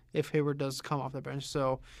 if Hayward does come off the bench.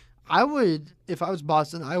 So I would, if I was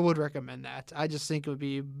Boston, I would recommend that. I just think it would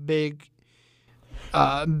be a big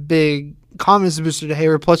confidence booster to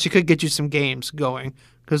Hayward. Plus, you could get you some games going.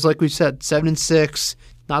 Because like we said, 7-6,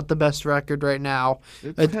 not the best record right now.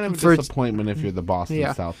 It's kind of a disappointment if you're the Boston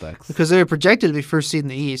Celtics. Because they're projected to be first seed in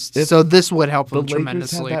the East. So this would help them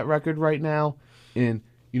tremendously. The Lakers have that record right now. And,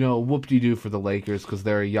 whoop-de-doo for the Lakers because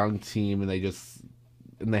they're a young team and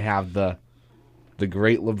they have the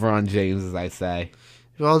great LeBron James, as I say.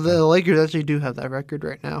 Well, the Lakers actually do have that record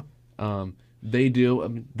right now. They do. I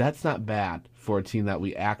mean, that's not bad for a team that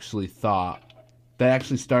we actually thought they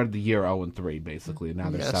actually started the year 0-3, basically, and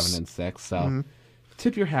now they're 7-6. So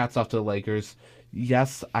tip your hats off to the Lakers.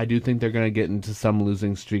 Yes, I do think they're going to get into some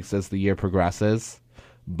losing streaks as the year progresses,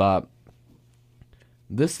 but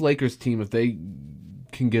this Lakers team, if they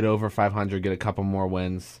can get over 500, get a couple more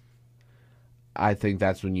wins, I think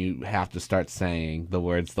that's when you have to start saying the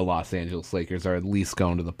words the Los Angeles Lakers are at least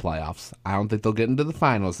going to the playoffs. I don't think they'll get into the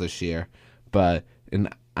finals this year,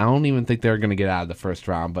 and I don't even think they're going to get out of the first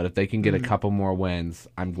round, but if they can get a couple more wins,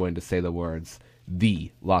 I'm going to say the words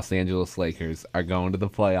the Los Angeles Lakers are going to the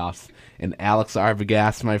playoffs. And Alex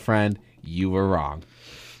Arbogast, my friend, you were wrong.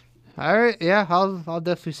 All right, yeah, I'll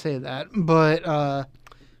definitely say that. But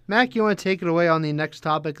Mac, you want to take it away on the next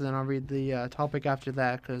topic, then I'll read the topic after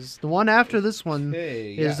that, because the one after this one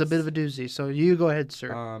is a bit of a doozy. So you go ahead,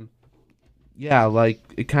 sir. Yeah, like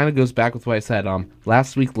it kind of goes back with what I said.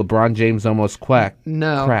 Last week LeBron James almost cracked.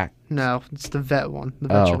 No, it's the vet one, the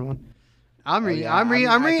veteran one. I'm reading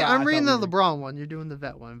the LeBron one. You're doing the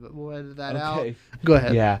vet one, but we'll edit that out. Go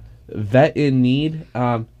ahead. Yeah, vet in need.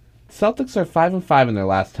 Celtics are 5-5 in their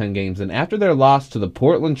last 10 games, and after their loss to the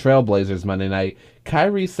Portland Trailblazers Monday night,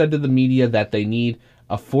 Kyrie said to the media that they need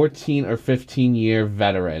a 14 or 15-year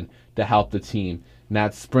veteran to help the team,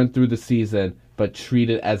 not sprint through the season, but treat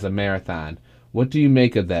it as a marathon. What do you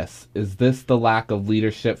make of this? Is this the lack of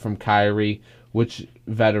leadership from Kyrie? Which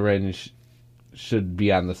veteran should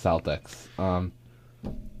be on the Celtics?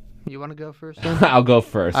 You want to go first? Then? I'll go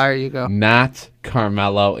first. All right, you go. Not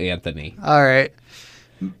Carmelo Anthony. All right.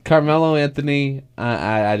 Carmelo Anthony,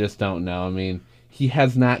 I just don't know. I mean, he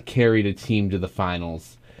has not carried a team to the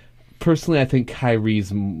finals. Personally, I think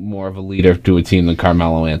Kyrie's more of a leader to a team than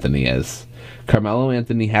Carmelo Anthony is. Carmelo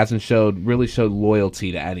Anthony hasn't really showed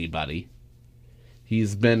loyalty to anybody.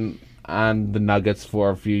 He's been on the Nuggets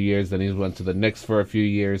for a few years, then he went to the Knicks for a few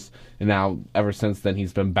years, and now ever since then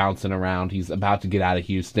he's been bouncing around. He's about to get out of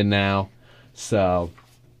Houston now. So,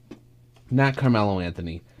 not Carmelo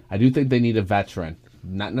Anthony. I do think they need a veteran.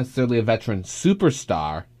 Not necessarily a veteran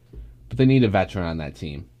superstar, but they need a veteran on that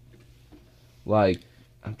team. Like,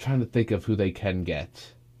 I'm trying to think of who they can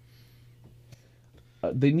get.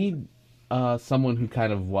 They need someone who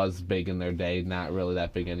kind of was big in their day, not really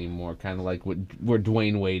that big anymore, kind of like where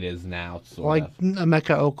Dwayne Wade is now.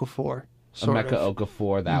 Emeka Okafor.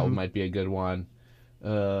 Okafor, that one might be a good one.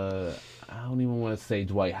 I don't even want to say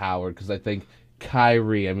Dwight Howard, because I think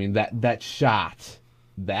Kyrie, I mean, that shot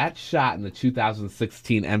in the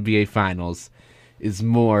 2016 NBA Finals is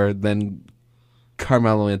more than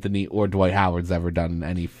Carmelo Anthony or Dwight Howard's ever done in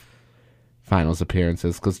any finals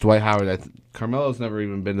appearances. Because Dwight Howard, Carmelo's never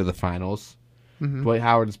even been to the finals. Mm-hmm. Dwight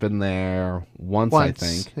Howard's been there once, I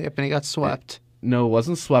think. Yep, and he got swept. No, it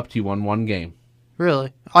wasn't swept. He won one game.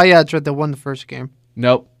 Really? Oh, yeah, that's right. They won the first game.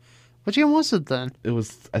 Nope. Which game was it then?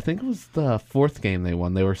 I think it was the fourth game they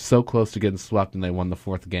won. They were so close to getting swept, and they won the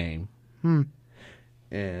fourth game.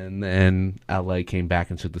 And then LA came back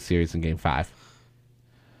and took the series in Game 5.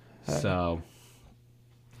 So,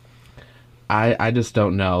 I just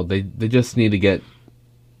don't know. They just need to get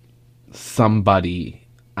somebody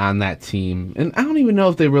on that team. And I don't even know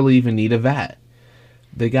if they really even need a vet.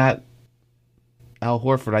 They got Al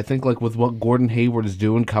Horford. I think like with what Gordon Hayward is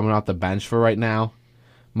doing coming off the bench for right now,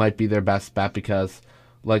 might be their best bet because,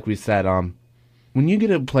 like we said, when you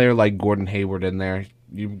get a player like Gordon Hayward in there,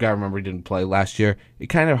 you gotta remember he didn't play last year. It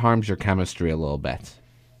kind of harms your chemistry a little bit.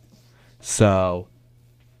 So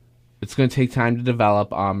it's going to take time to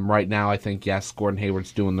develop. Right now, I think yes, Gordon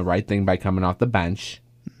Hayward's doing the right thing by coming off the bench,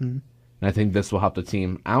 and I think this will help the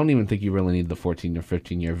team. I don't even think you really need the 14 or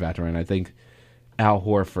 15-year veteran. I think Al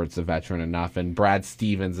Horford's a veteran enough, and Brad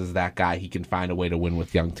Stevens is that guy. He can find a way to win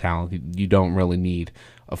with young talent. You don't really need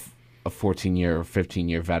a 14-year or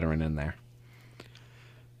 15-year veteran in there.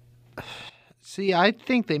 See, I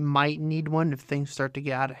think they might need one if things start to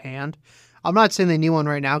get out of hand. I'm not saying they need one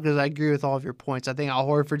right now because I agree with all of your points. I think Al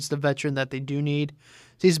Horford's the veteran that they do need.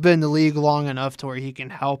 He's been in the league long enough to where he can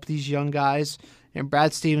help these young guys. And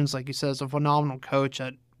Brad Stevens, like you said, is a phenomenal coach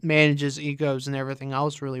that manages egos and everything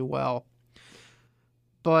else really well.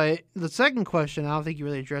 But the second question, I don't think you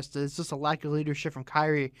really addressed it. It's just a lack of leadership from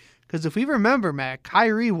Kyrie. Because if we remember, Matt,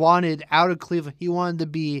 Kyrie wanted out of Cleveland. He wanted to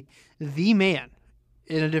be the man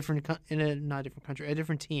in a different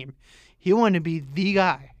team. He wanted to be the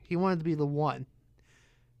guy. He wanted to be the one.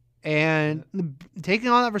 And taking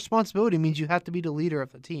on that responsibility means you have to be the leader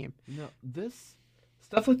of the team. This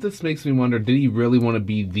stuff like this makes me wonder, did he really want to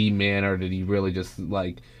be the man, or did he really just,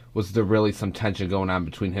 was there really some tension going on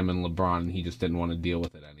between him and LeBron and he just didn't want to deal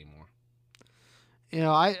with it anymore?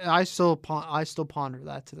 I still ponder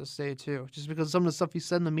that to this day, too, just because of some of the stuff he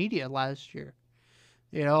said in the media last year.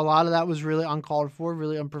 A lot of that was really uncalled for,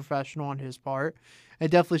 really unprofessional on his part.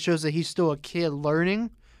 It definitely shows that he's still a kid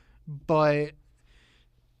learning, but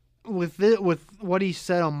with what he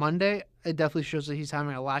said on Monday, it definitely shows that he's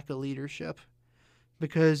having a lack of leadership.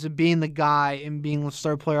 because of being the guy and being the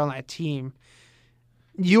star player on that team.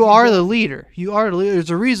 You are the leader. You are the leader. There's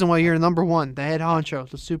a reason why you're number one, the head honcho,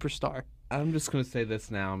 the superstar. I'm just going to say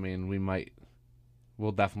this now. I mean,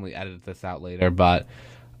 we'll definitely edit this out later, but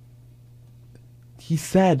he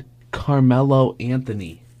said Carmelo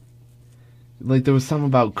Anthony. Like, there was something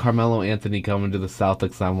about Carmelo Anthony coming to the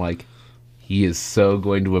Celtics. I'm like, he is so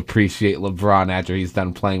going to appreciate LeBron after he's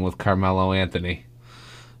done playing with Carmelo Anthony.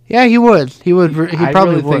 Yeah, he would. He would. He I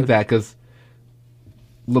probably really would. think that because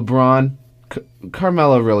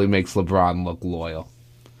Carmelo really makes LeBron look loyal.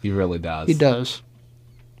 He really does. He does.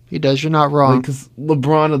 He does. You're not wrong. Because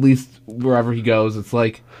LeBron, at least wherever he goes, it's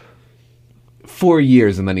like 4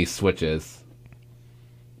 years and then he switches.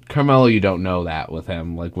 Carmelo, you don't know that with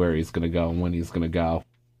him, like where he's going to go and when he's going to go.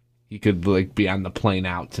 He could like be on the plane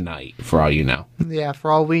out tonight, for all you know. Yeah, for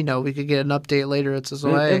all we know, we could get an update later. It's his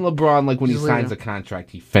way. And LeBron, like when he He's signs leaving. a contract,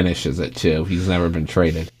 he finishes it too. He's never been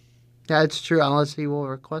traded. Yeah, it's true, unless he will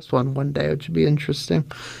request one day, which would be interesting.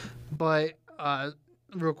 But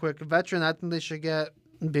real quick, a veteran I think they should get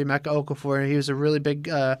would be Emeka Okafor. He was a really big,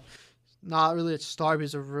 not really a star, but he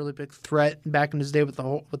was a really big threat back in his day with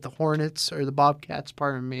the Hornets or the Bobcats.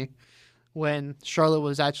 Pardon me, when Charlotte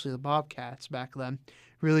was actually the Bobcats back then.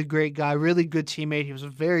 Really great guy, really good teammate. He was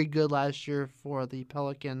very good last year for the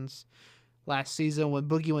Pelicans. Last season, when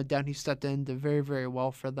Boogie went down, he stepped in, did very, very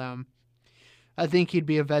well for them. I think he'd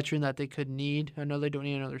be a veteran that they could need. I know they don't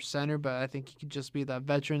need another center, but I think he could just be that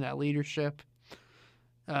veteran, that leadership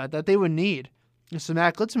that they would need. So,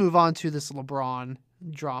 Mac, let's move on to this LeBron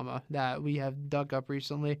drama that we have dug up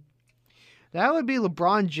recently. That would be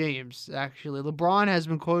LeBron James, actually. LeBron has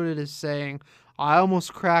been quoted as saying, I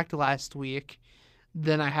almost cracked last week.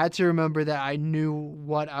 Then I had to remember that I knew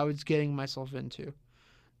what I was getting myself into.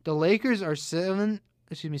 The Lakers are 7-6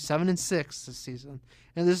 this season.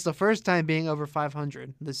 And this is the first time being over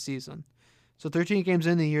 500 this season. So 13 games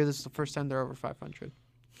in the year, this is the first time they're over 500.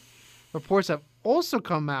 Reports have also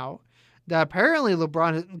come out that apparently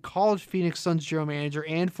LeBron called Phoenix Suns general manager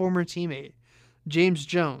and former teammate James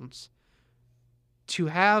Jones to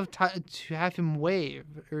have him waive,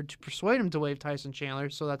 or to persuade him to waive Tyson Chandler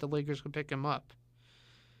so that the Lakers could pick him up.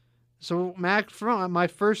 So, Mac, my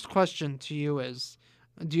first question to you is,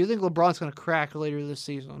 do you think LeBron's going to crack later this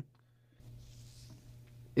season?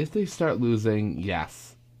 If they start losing,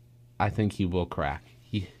 yes, I think he will crack.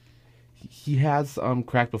 He has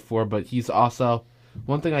cracked before, but he's also,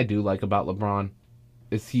 one thing I do like about LeBron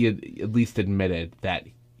is he had at least admitted that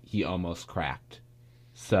he almost cracked.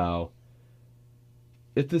 So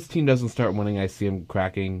if this team doesn't start winning, I see him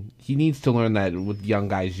cracking. He needs to learn that with young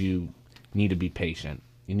guys, you need to be patient.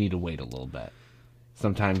 You need to wait a little bit.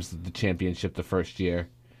 Sometimes the championship the first year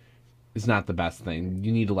is not the best thing.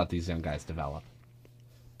 You need to let these young guys develop.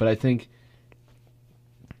 But I think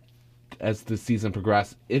as the season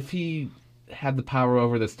progressed, if he had the power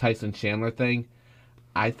over this Tyson Chandler thing,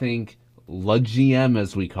 I think La GM,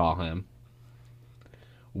 as we call him,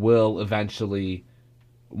 will eventually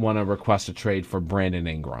want to request a trade for Brandon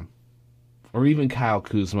Ingram. Or even Kyle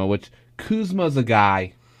Kuzma, which Kuzma's a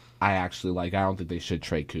guy I actually like. I don't think they should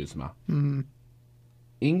trade Kuzma. Mm.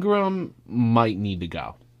 Ingram might need to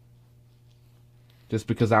go. Just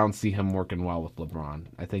because I don't see him working well with LeBron.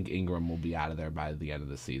 I think Ingram will be out of there by the end of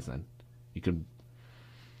the season. You could,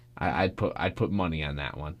 I'd put money on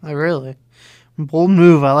that one. I really, bold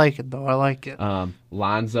move. I like it though. I like it.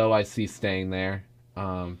 Lonzo, I see staying there,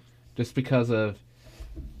 just because of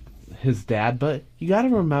his dad. But you got to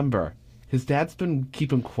remember, his dad's been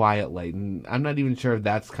keeping quiet late, and I'm not even sure if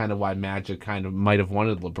that's kind of why Magic kind of might have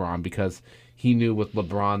wanted LeBron, because he knew with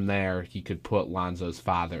LeBron there, he could put Lonzo's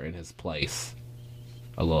father in his place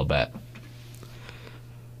a little bit.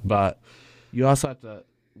 But you also have to,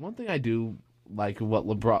 one thing I do like what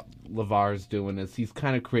LeVar's doing is he's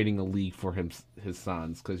kind of creating a league for his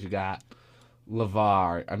sons, because you got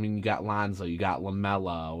LeVar, I mean, you got Lonzo, you got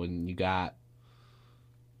LaMelo, and you got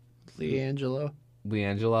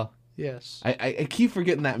LiAngelo. Yes. I keep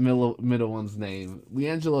forgetting that middle one's name.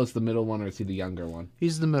 LiAngelo's the middle one, or is he the younger one?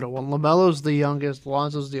 He's the middle one. LaMelo's the youngest.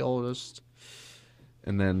 Lonzo's the oldest.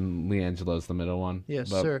 And then LiAngelo's the middle one? Yes,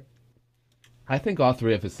 but sir. I think all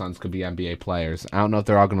three of his sons could be NBA players. I don't know if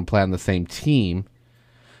they're all going to play on the same team,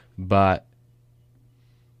 but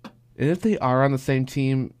if they are on the same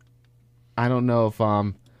team, I don't know if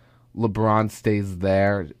LeBron stays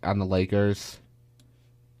there on the Lakers,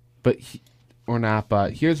 or not.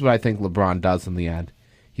 But here's what I think LeBron does in the end: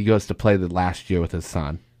 he goes to play the last year with his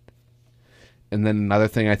son. And then another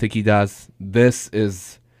thing I think he does. This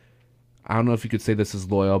is, I don't know if you could say this is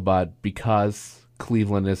loyal, but because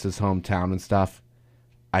Cleveland is his hometown and stuff,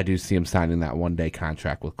 I do see him signing that one-day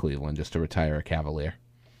contract with Cleveland just to retire a Cavalier.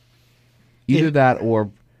 Either that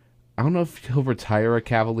or I don't know if he'll retire a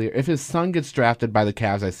Cavalier. If his son gets drafted by the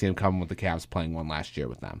Cavs, I see him coming with the Cavs playing one last year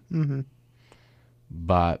with them. Mm-hmm.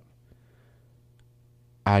 But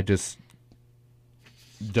I just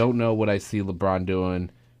don't know what I see LeBron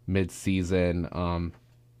doing mid-season.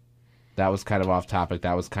 That was kind of off topic.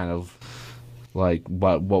 That was kind of like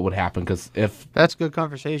what would happen, because if That's good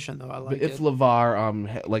conversation, though. I like if it.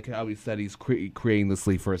 LeVar, like how he said, he's creating this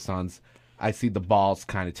league for his sons. I see the Balls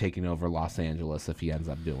kind of taking over Los Angeles if he ends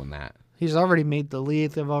up doing that. He's already made the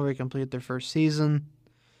league. They've already completed their first season.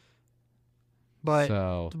 But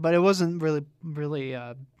it wasn't really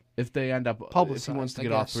If they end up, if he publicized, wants to I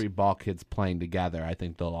get all guess. three Ball kids playing together, I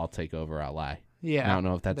think they'll all take over LA. yeah. And I don't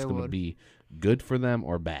know if that's they going to would. be good for them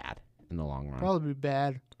or bad in the long run. Probably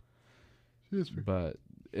bad. But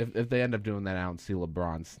if they end up doing that, I don't see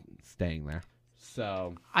LeBron staying there.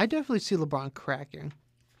 So I definitely see LeBron cracking,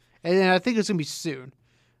 and I think it's gonna be soon,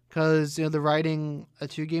 because they're riding a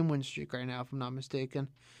 2-game win streak right now, if I'm not mistaken,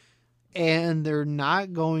 and they're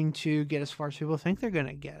not going to get as far as people think they're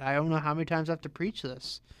gonna get. I don't know how many times I have to preach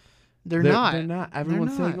this. They're not. They're not.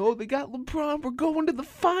 Everyone's saying, not. "Oh, they got LeBron. We're going to the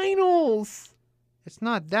finals." It's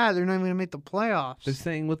not that they're not even gonna make the playoffs. They're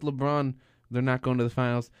saying with LeBron, they're not going to the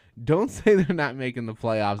finals. Don't say they're not making the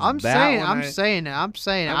playoffs. I'm That saying one I'm saying it. I'm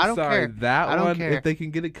saying it. I'm I don't sorry, care. That I don't one, care. if they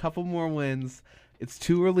can get a couple more wins, it's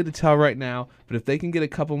too early to tell right now. But if they can get a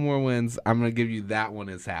couple more wins, I'm going to give you that one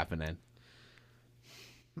is happening.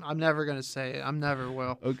 I'm never gonna say it. I never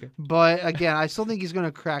will. Okay. But again, I still think he's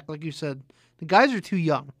gonna crack. Like you said, the guys are too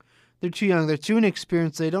young. They're too young. They're too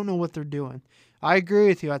inexperienced. They don't know what they're doing. I agree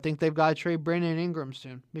with you. I think they've got to trade Brandon Ingram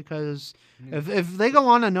soon, because if they go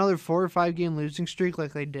on another 4 or 5 game losing streak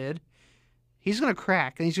like they did, he's gonna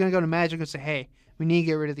crack, and he's gonna go to Magic and say, "Hey, we need to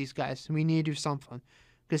get rid of these guys. We need to do something,"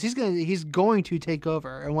 because he's going to take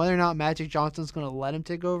over, and whether or not Magic Johnson's gonna let him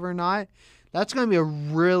take over or not, that's gonna be a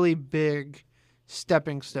really big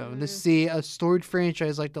stepping stone to see a storied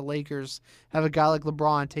franchise like the Lakers have a guy like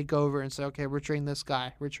LeBron take over and say, "Okay, we're trading this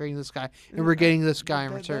guy, and we're getting this guy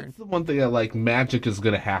in return." That's the one thing that, like, Magic is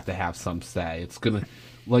going to have some say. It's going to,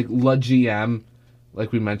 like, La GM,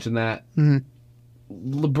 like we mentioned that.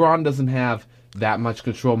 Mm-hmm. LeBron doesn't have that much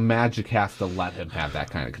control. Magic has to let him have that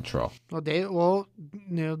kind of control.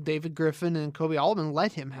 David Griffin and Kobe Altman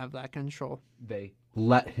let him have that control. They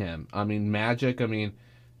let him.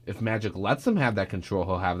 If Magic lets him have that control,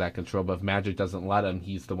 he'll have that control. But if Magic doesn't let him,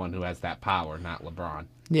 he's the one who has that power, not LeBron.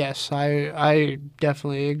 Yes, I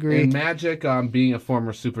definitely agree. And Magic, being a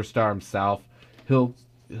former superstar himself, he'll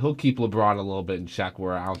keep LeBron a little bit in check,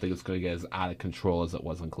 where I don't think it's going to get as out of control as it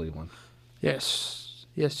was in Cleveland. Yes,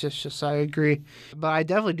 I agree. But I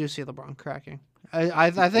definitely do see LeBron cracking. I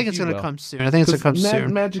think it's going to come soon. I think it's going to come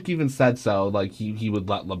soon. Magic even said so. Like he would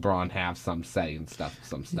let LeBron have some say and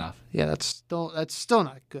some stuff. Yeah, that's still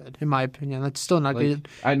not good in my opinion. That's still not good.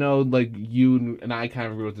 I know, like, you and I kind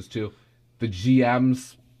of agree with this too. The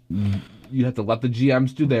GMs, you have to let the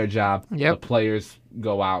GMs do their job. Yep. The players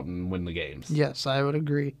go out and win the games. Yes, I would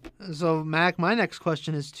agree. So, Mac, my next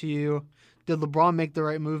question is to you. Did LeBron make the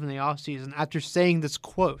right move in the offseason after saying this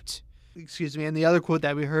quote? Excuse me, and the other quote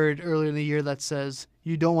that we heard earlier in the year that says,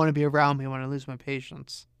 "You don't want to be around me when I lose my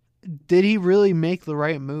patience." Did he really make the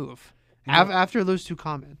right move after those two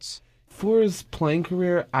comments? For his playing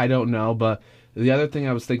career, I don't know. But the other thing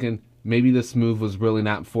I was thinking, maybe this move was really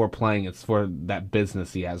not for playing. It's for that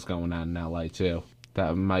business he has going on in LA too.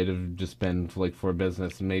 That might have just been like for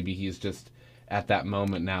business. Maybe he's just at that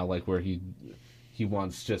moment now, like where he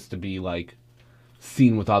wants just to be like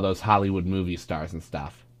seen with all those Hollywood movie stars and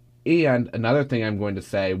stuff. And another thing I'm going to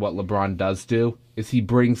say, what LeBron does do is he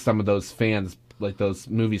brings some of those fans, like those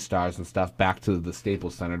movie stars and stuff, back to the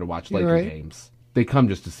Staples Center to watch Laker games. They come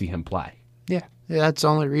just to see him play. Yeah, that's the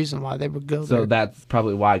only reason why they would go there. So that's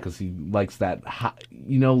probably why, because he likes that.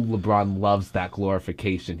 LeBron loves that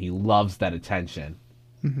glorification. He loves that attention.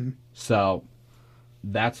 Mm-hmm. So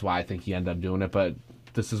that's why I think he ended up doing it. But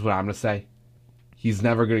this is what I'm going to say. He's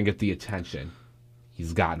never going to get the attention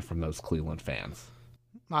he's gotten from those Cleveland fans.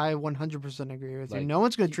 I 100% agree with you. No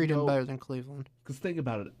one's going to treat him better than Cleveland. Because think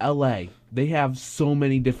about it. L.A., they have so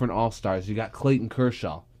many different all-stars. You got Clayton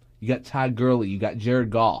Kershaw. You got Todd Gurley. You got Jared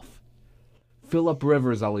Goff. Phillip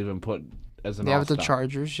Rivers I'll even put as an all-star. Yeah, with the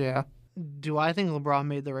Chargers, yeah. Do I think LeBron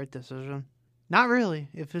made the right decision? Not really,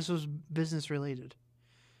 if this was business-related.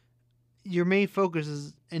 Your main focus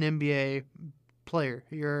is an NBA player.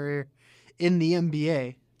 You're in the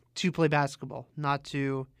NBA to play basketball, not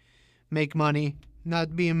to make money, not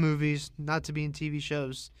to be in movies, not to be in TV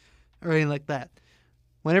shows, or anything like that.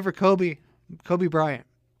 Whenever Kobe Bryant,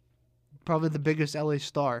 probably the biggest LA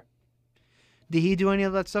star. Did he do any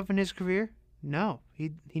of that stuff in his career? No,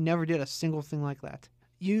 he never did a single thing like that.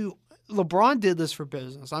 LeBron did this for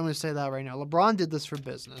business. I'm going to say that right now. LeBron did this for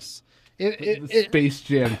business. The Space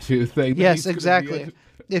Jam 2 thing. Yes, exactly.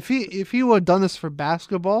 If he would have done this for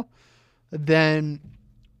basketball, then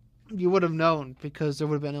you would have known, because there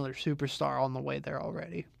would have been another superstar on the way there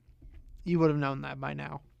already. You would have known that by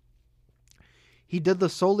now. He did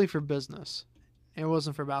this solely for business. It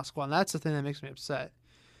wasn't for basketball, and that's the thing that makes me upset.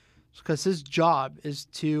 Because his job is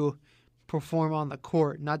to perform on the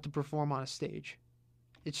court, not to perform on a stage.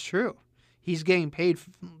 It's true. He's getting paid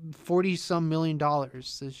 $40-some million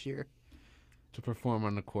this year. To perform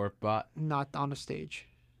on the court, but not on a stage.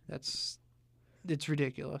 It's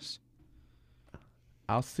ridiculous.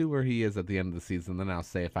 I'll see where he is at the end of the season, then I'll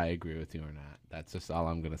say if I agree with you or not. That's just all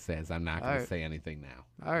I'm going to say, is I'm not going to say anything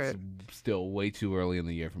now. All right. It's still way too early in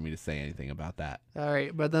the year for me to say anything about that. All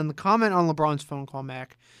right, but then the comment on LeBron's phone call,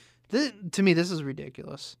 Mac, to me, this is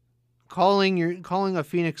ridiculous. Calling a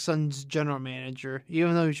Phoenix Suns general manager,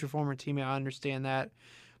 even though he's your former teammate, I understand that,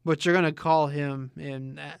 but you're going to call him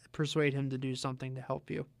and persuade him to do something to help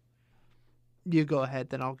you. You go ahead,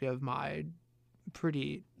 then I'll give my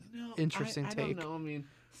pretty interesting take. I don't know. I mean,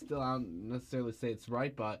 still, I don't necessarily say it's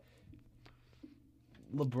right, but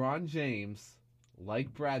LeBron James,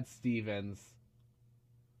 like Brad Stevens,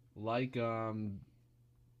 like that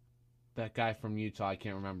guy from Utah, I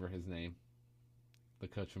can't remember his name, the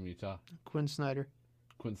coach from Utah, Quinn Snyder.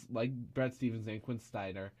 Like Brad Stevens and Quinn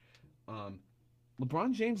Snyder,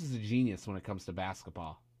 LeBron James is a genius when it comes to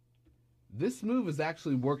basketball. This move is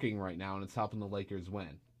actually working right now, and it's helping the Lakers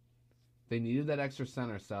win. They needed that extra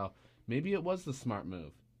center, so maybe it was the smart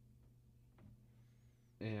move.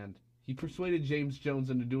 And he persuaded James Jones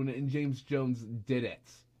into doing it, and James Jones did it.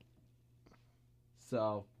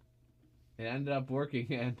 So it ended up working,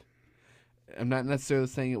 and I'm not necessarily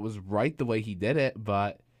saying it was right the way he did it,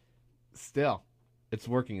 but still, it's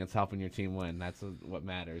working. It's helping your team win. That's what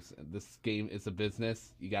matters. This game is a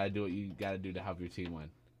business. You got to do what you got to do to help your team win.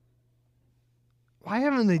 Why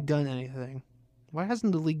haven't they done anything? Why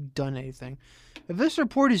hasn't the league done anything? If this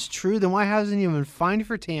report is true, then why hasn't he been fined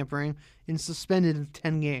for tampering and suspended in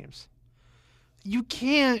 10 games? You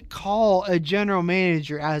can't call a general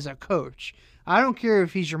manager as a coach. I don't care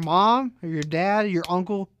if he's your mom or your dad, or your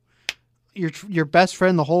uncle, your best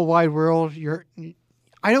friend in the whole wide world.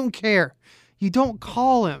 I don't care. You don't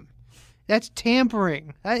call him. That's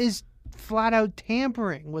tampering. That is flat out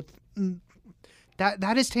tampering with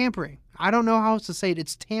that is tampering. I don't know how else to say it.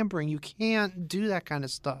 It's tampering. You can't do that kind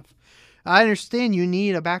of stuff. I understand you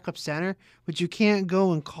need a backup center, but you can't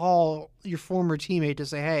go and call your former teammate to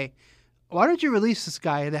say, hey, why don't you release this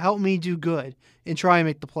guy to help me do good and try and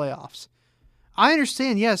make the playoffs? I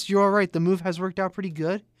understand, yes, you're all right. The move has worked out pretty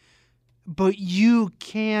good, but you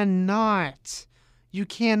cannot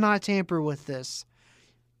tamper with this.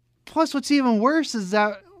 Plus, what's even worse is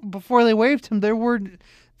that before they waived him, there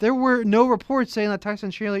were no reports saying that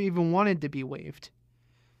Tyson Chandler even wanted to be waived.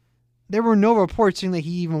 There were no reports saying that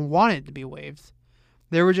he even wanted to be waived.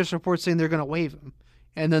 There were just reports saying they're going to waive him.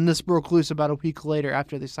 And then this broke loose about a week later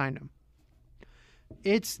after they signed him.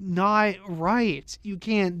 It's not right. You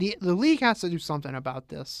can't. The league has to do something about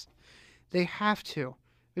this. They have to.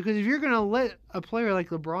 Because if you're going to let a player like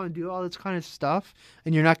LeBron do all this kind of stuff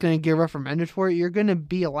and you're not going to get reprimanded for it, you're going to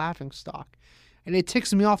be a laughingstock. And it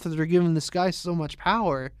ticks me off that they're giving this guy so much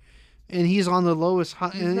power, and he's on the lowest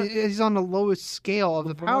scale of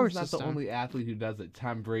the power system. He's not the only athlete who does it.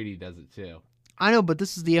 Tom Brady does it too. I know, but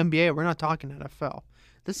this is the NBA. We're not talking NFL.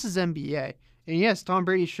 This is NBA. And yes, Tom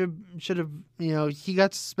Brady should have, he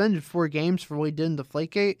got suspended 4 games for what he did in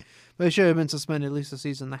Deflategate, but he should have been suspended at least a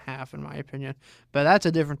season and a half, in my opinion. But that's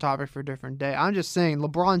a different topic for a different day. I'm just saying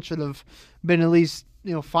LeBron should have been at least,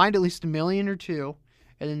 fined at least $1 million or $2 million,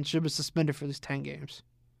 and then should have been suspended for at least 10 games.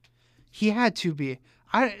 He had to be.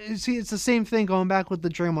 It's the same thing going back with the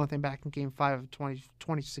Draymond thing back in Game 5 of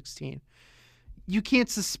 2016. You can't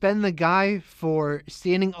suspend the guy for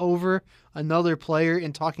standing over another player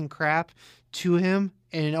and talking crap to him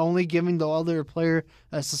and only giving the other player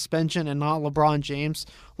a suspension and not LeBron James.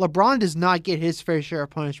 LeBron does not get his fair share of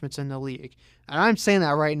punishments in the league. And I'm saying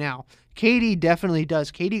that right now. KD definitely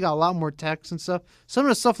does. KD got a lot more texts and stuff. Some of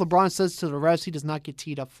the stuff LeBron says to the refs, he does not get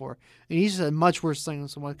teed up for. And he's a much worse thing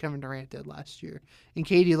than what Kevin Durant did last year. And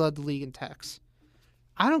KD led the league in texts.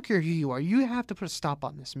 I don't care who you are. You have to put a stop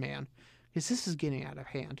on this man. Because this is getting out of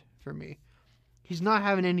hand for me. He's not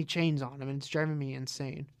having any chains on him, and it's driving me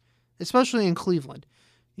insane. Especially in Cleveland.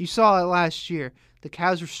 You saw it last year. The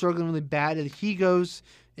Cavs were struggling really bad, and he goes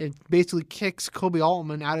and basically kicks Kobe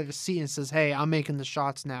Altman out of his seat and says, hey, I'm making the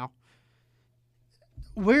shots now.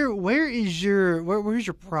 where's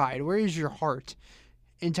your pride? Where is your heart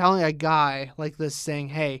in telling a guy like this, saying,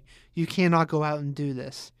 "Hey, you cannot go out and do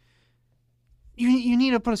this"? You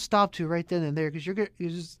need to put a stop to it right then and there,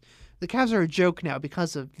 because the Cavs are a joke now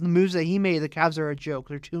because of the moves that he made. The Cavs are a joke.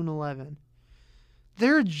 They're 2-11.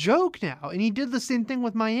 They're a joke now, and he did the same thing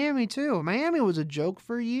with Miami too. Miami was a joke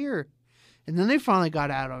for a year, and then they finally got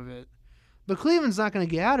out of it. But Cleveland's not going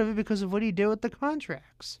to get out of it because of what he did with the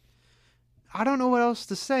contracts. I don't know what else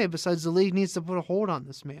to say besides the league needs to put a hold on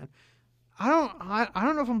this man. I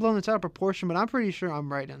don't know if I'm blowing this out of proportion, but I'm pretty sure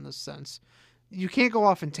I'm right in this sense. You can't go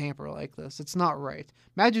off and tamper like this. It's not right.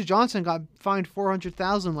 Magic Johnson got fined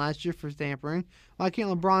 $400,000 last year for tampering. Why can't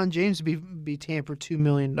LeBron James be tampered $2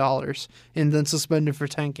 million and then suspended for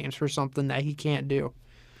 10 games for something that he can't do?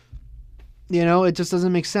 It just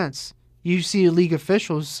doesn't make sense. You see league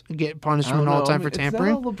officials get punishment all the time for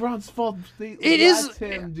tampering. It's not LeBron's fault. It is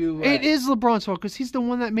LeBron's fault because he's the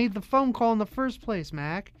one that made the phone call in the first place,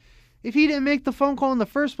 Mac. If he didn't make the phone call in the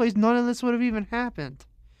first place, none of this would have even happened.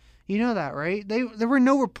 You know that, right? There were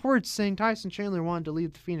no reports saying Tyson Chandler wanted to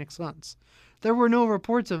leave the Phoenix Suns. There were no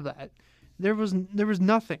reports of that. There was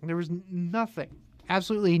nothing. There was nothing.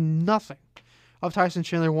 Absolutely nothing of Tyson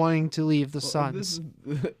Chandler wanting to leave the Suns.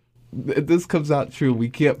 This comes out true. We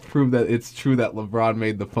can't prove that it's true that LeBron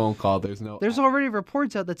made the phone call. There's already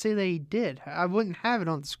reports out that say that he did. I wouldn't have it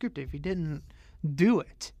on the script if he didn't do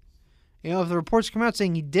it. If the reports come out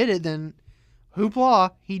saying he did it, then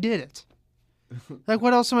hoopla, he did it. Like,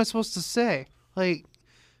 what else am I supposed to say? Like,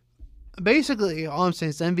 basically, all I'm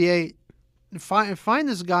saying is the NBA, find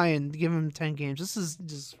this guy and give him 10 games. This is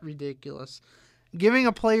just ridiculous. Giving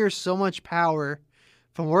a player so much power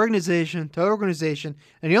from organization to organization,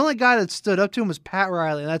 and the only guy that stood up to him was Pat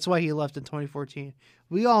Riley, and that's why he left in 2014.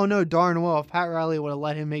 We all know darn well if Pat Riley would have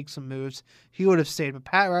let him make some moves, he would have stayed. But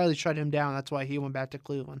Pat Riley shut him down. That's why he went back to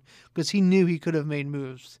Cleveland, because he knew he could have made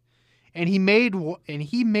moves. And he made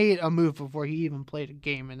a move before he even played a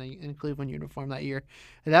game in a Cleveland uniform that year.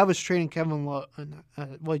 And that was trading Kevin Love.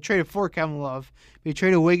 He traded for Kevin Love. But he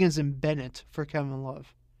traded Wiggins and Bennett for Kevin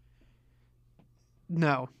Love.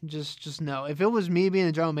 No, just no. If it was me being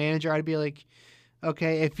a general manager, I'd be like,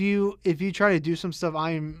 okay, if you try to do some stuff,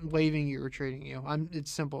 I'm waiving you or trading you.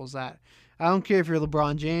 It's simple as that. I don't care if you're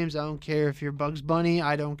LeBron James. I don't care if you're Bugs Bunny.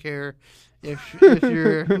 I don't care if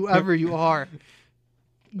you're whoever you are.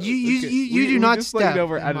 You do not just step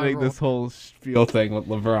over editing this whole spiel thing with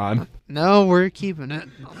LeBron. No, we're keeping it.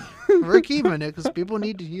 We're keeping it because people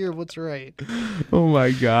need to hear what's right. Oh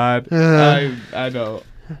my God, I know.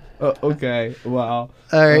 Okay, wow.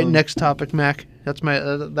 All right, next topic, Mac. That's my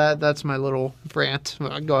that's my little rant.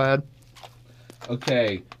 Go ahead.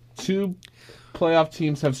 Okay, 2 playoff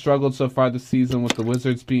teams have struggled so far this season, with the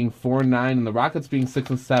Wizards being 4-9 and the Rockets being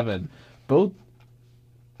 6-7. Both.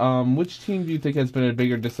 Which team do you think has been a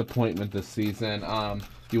bigger disappointment this season? Do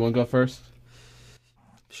you want to go first?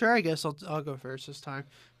 Sure, I guess I'll go first this time.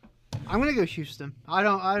 I'm gonna go Houston. I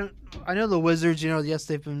know the Wizards. Yes,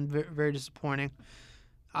 they've been very disappointing.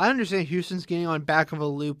 I understand Houston's getting on back of a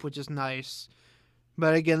loop, which is nice.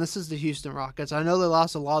 But again, this is the Houston Rockets. I know they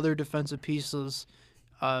lost a lot of their defensive pieces,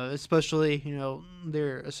 especially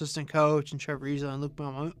their assistant coach and Trevor Ariza and Luke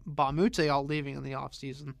Bamute all leaving in the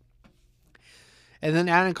offseason. And then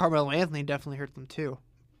adding Carmelo Anthony definitely hurt them too.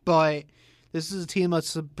 But this is a team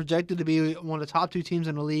that's projected to be one of the top 2 teams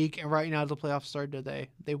in the league, and right now the playoffs started today.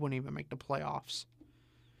 They wouldn't even make the playoffs.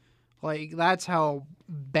 Like, that's how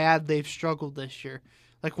bad they've struggled this year.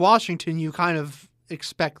 Like Washington, you kind of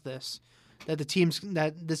expect this. That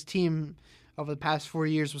this team over the past 4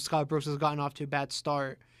 years with Scott Brooks has gotten off to a bad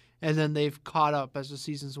start, and then they've caught up as the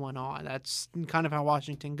seasons went on. That's kind of how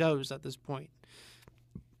Washington goes at this point.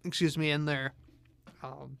 In their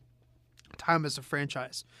time as a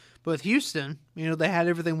franchise. But with Houston, they had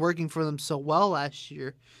everything working for them so well last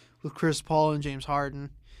year with Chris Paul and James Harden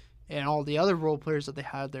and all the other role players that they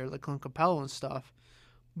had there, like Clint Capella and stuff.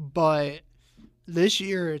 But this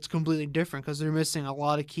year it's completely different because they're missing a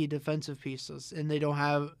lot of key defensive pieces, and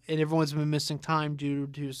everyone's been missing time due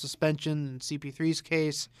to suspension in CP3's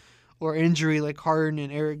case or injury like Harden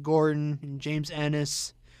and Eric Gordon and James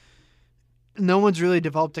Ennis. No one's really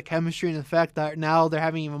developed a chemistry, and the fact that now they're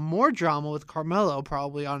having even more drama with Carmelo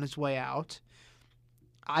probably on his way out.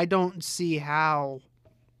 I don't see how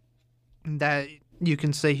that you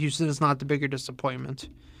can say Houston is not the bigger disappointment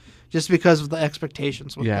just because of the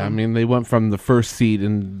expectations with them. I mean, they went from the first seed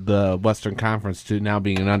in the Western Conference to now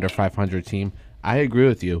being an under 500 team. I agree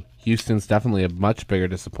with you. Houston's definitely a much bigger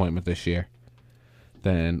disappointment this year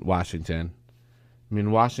than Washington. I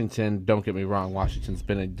mean, Washington, don't get me wrong, Washington's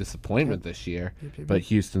been a disappointment this year, but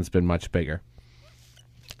Houston's been much bigger.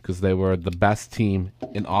 because they were the best team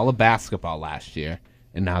in all of basketball last year,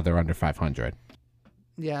 and now they're under 500.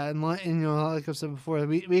 Yeah, and like I said before,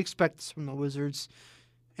 we expect this from the Wizards.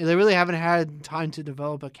 And they really haven't had time to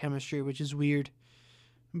develop a chemistry, which is weird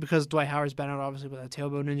because Dwight Howard's been out obviously with a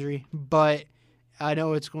tailbone injury. But I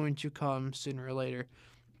know it's going to come sooner or later.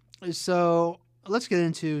 So let's get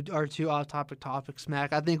into our two off-topic topics,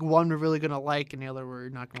 Mac. I think one we're really going to like and the other we're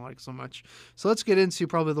not going to like so much. So let's get into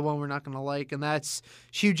probably the one we're not going to like, and that's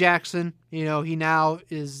Hugh Jackson. He now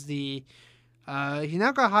is the he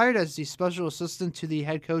now got hired as the special assistant to the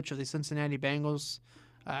head coach of the Cincinnati Bengals.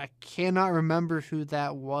 I cannot remember who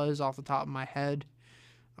that was off the top of my head,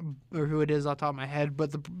 or who it is off the top of my head.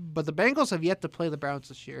 But the Bengals have yet to play the Browns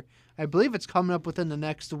this year. I believe it's coming up within the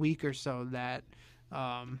next week or so that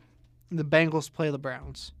the Bengals play the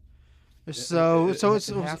Browns. So it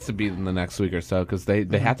has to be in the next week or so because they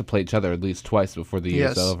have to play each other at least twice before the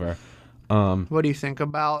year's over. What do you think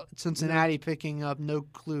about Cincinnati picking up no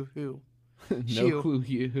clue who? No clue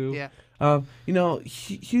who. Yeah.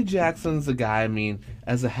 Hugh Jackson's a guy, I mean,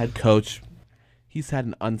 as a head coach, he's had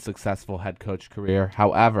an unsuccessful head coach career.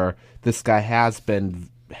 However, this guy has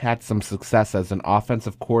had some success as an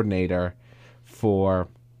offensive coordinator for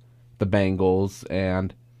the Bengals,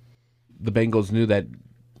 and the Bengals knew that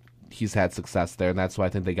he's had success there, and that's why I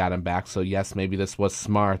think they got him back. So, yes, maybe this was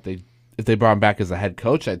smart. If they brought him back as a head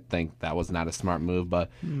coach, I think that was not a smart move.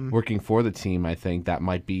 But working for the team, I think that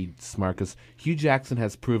might be smart because Hugh Jackson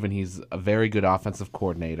has proven he's a very good offensive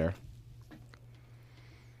coordinator,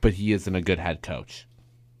 but he isn't a good head coach.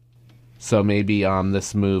 So maybe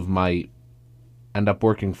this move might end up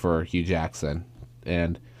working for Hugh Jackson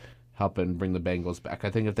and helping bring the Bengals back.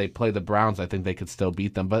 I think if they play the Browns, I think they could still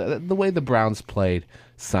beat them. But the way the Browns played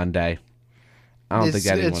Sunday, I don't think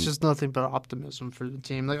anyone... It's just nothing but optimism for the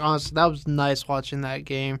team. Like, honestly, that was nice watching that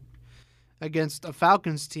game against a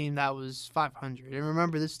Falcons team that was 500. And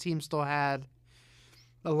remember, this team still had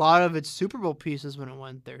a lot of its Super Bowl pieces when it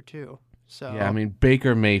went there, too. So yeah, I mean,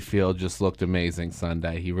 Baker Mayfield just looked amazing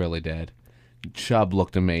Sunday. He really did. Chubb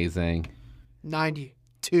looked amazing.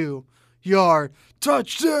 92-yard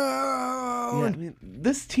touchdown! Yeah, I mean,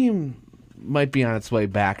 this team might be on its way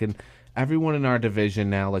back, and everyone in our division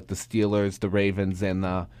now, like the Steelers, the Ravens, and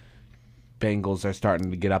the Bengals, are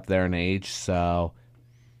starting to get up there in age. So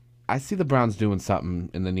I see the Browns doing something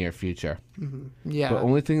in the near future. Mm-hmm. Yeah. The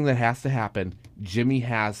only thing that has to happen, Jimmy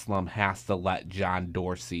Haslam has to let John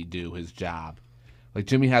Dorsey do his job. Like,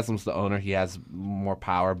 Jimmy Haslam's the owner. He has more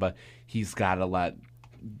power, but he's got to let...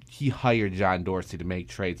 He hired John Dorsey to make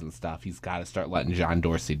trades and stuff. He's got to start letting John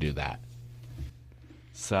Dorsey do that.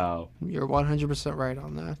 So... You're 100% right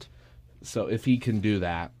on that. So if he can do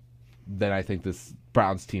that, then I think this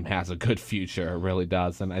Browns team has a good future. It really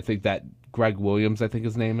does. And I think that Greg Williams, I think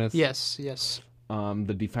his name is. Yes.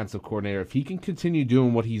 The defensive coordinator. If he can continue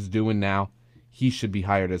doing what he's doing now, he should be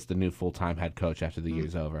hired as the new full-time head coach after the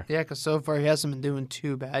year's over. Yeah, because so far he hasn't been doing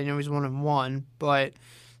too bad. He's 1-1, but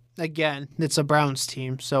again, it's a Browns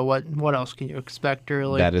team. So what else can you expect,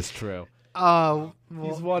 really? That is true. Well,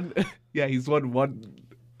 he's won. Yeah, he's won one.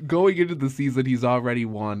 Going into the season, he's already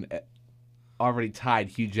tied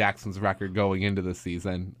Hugh Jackson's record going into the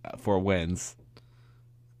season for wins.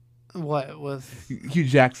 What with Hugh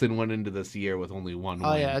Jackson went into this year with only one win.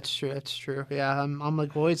 Oh yeah, that's true. Yeah, I'm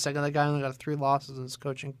like, well, wait a second, that guy only got 3 losses in his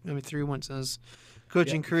coaching. 3 wins in his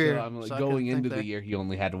coaching career. So I'm like, going into the year, he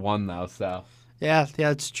only had 1 though. So yeah,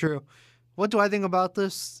 it's true. What do I think about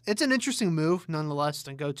this? It's an interesting move, nonetheless,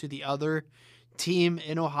 to go to the other team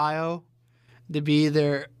in Ohio to be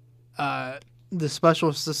the special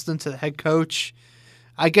assistant to the head coach.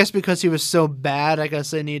 I guess because he was so bad, I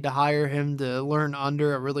guess they need to hire him to learn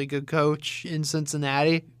under a really good coach in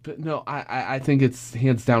Cincinnati. But no, I think it's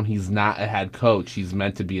hands down he's not a head coach. He's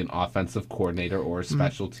meant to be an offensive coordinator or a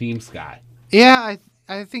special teams guy. Yeah,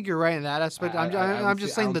 I think you're right in that aspect. I'm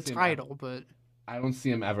just saying the title, but I don't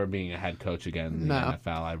see him ever being a head coach again in the NFL.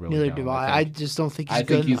 I really neither don't. do I. I just don't think he's good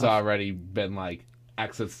I think he's enough. already been like,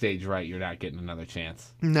 exit stage right, you're not getting another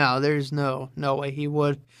chance. No, there's no way he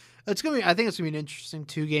would. I think it's gonna be an interesting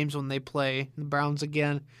 2 games when they play the Browns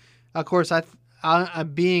again. Of course, I'm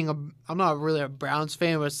not really a Browns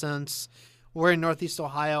fan, but since we're in Northeast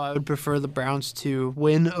Ohio, I would prefer the Browns to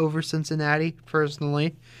win over Cincinnati.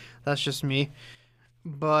 Personally, that's just me.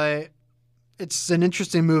 But it's an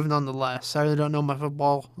interesting move nonetheless. I really don't know my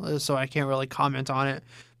football, so I can't really comment on it.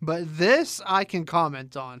 But this I can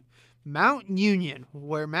comment on. Mount Union,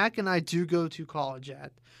 where Mac and I do go to college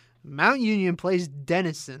at. Mount Union plays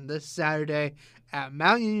Denison this Saturday at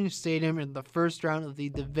Mount Union Stadium in the first round of the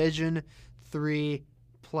Division III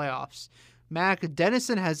playoffs. Mac,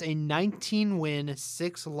 Denison has a 19-win,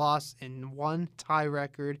 6-loss, and 1 tie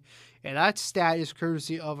record. And that stat is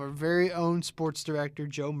courtesy of our very own sports director,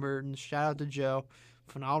 Joe Mertens. Shout out to Joe.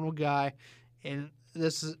 Phenomenal guy. And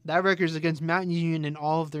that record is against Mountain Union in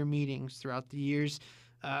all of their meetings throughout the years.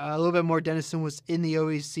 A little bit more, Denison was in the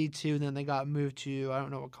OAC too, then they got moved to, I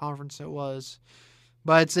don't know what conference it was.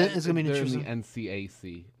 But it's going to be interesting. They're in the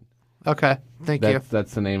NCAC. Okay, thank you.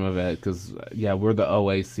 That's the name of it, because, we're the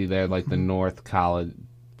OAC. They're like the Northern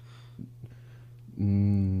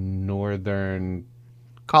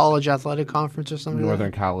College Athletic Conference or something.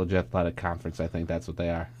 Northern College Athletic Conference, I think that's what they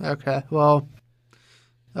are. Okay, well.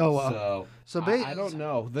 Oh, well. So I don't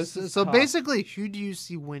know. So basically, who do you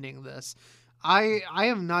see winning this? I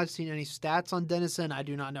have not seen any stats on Denison. I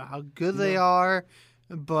do not know how good they are,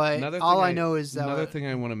 but all I know is that... Another thing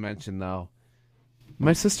I want to mention, though,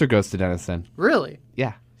 my sister goes to Denison. Really?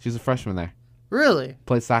 Yeah, she's a freshman there. Really?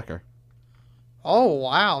 Plays soccer. Oh,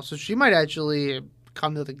 wow. So she might actually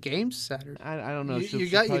come to the game Saturday. I don't know. You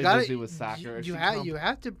got busy with soccer. You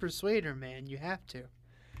have to persuade her, man. You have to.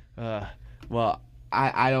 Well,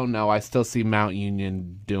 I don't know. I still see Mount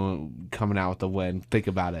Union coming out with a win. Think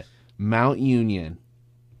about it. Mount Union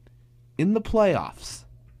in the playoffs.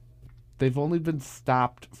 They've only been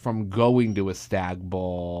stopped from going to a Stag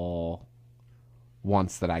Bowl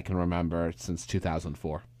once that I can remember since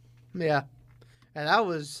 2004. Yeah. And that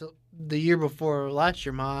was the year before last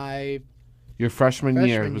year. Your freshman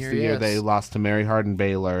year was the year yes. they lost to Mary Hardin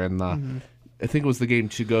Baylor, and I think it was the game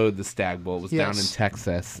to go to the Stag Bowl. It was down in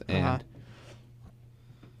Texas, and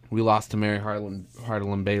we lost to Mary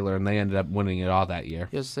Hardin Baylor, and they ended up winning it all that year.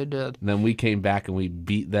 Yes, they did. And then we came back and we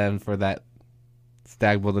beat them for that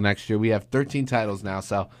Stag Bowl the next year. We have 13 titles now,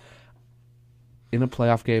 so in a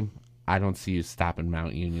playoff game, I don't see you stopping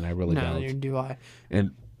Mount Union. I really don't. Neither do I.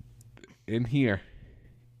 And in here,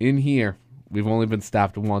 we've only been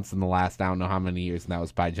stopped once in the last I don't know how many years, and that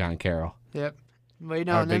was by John Carroll. Yep. Wait,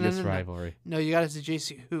 Our biggest rivalry. No, you got to say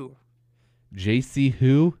JC who? JC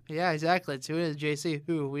who? Yeah, exactly. It's who it is. JC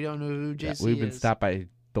who? We don't know who JC is. We've been stopped by...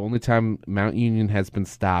 The only time Mount Union has been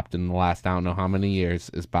stopped in the last I don't know how many years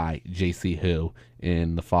is by JC who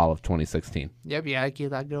in the fall of 2016. Yep, yeah, I keep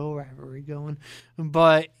that good old rivalry going.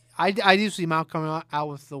 But I do see Mount coming out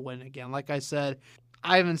with the win again. Like I said,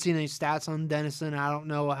 I haven't seen any stats on Denison. I don't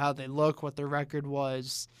know how they look, what their record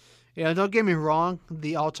was. Don't get me wrong.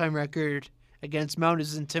 The all-time record against Mount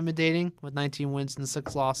is intimidating with 19 wins and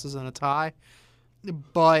 6 losses and a tie.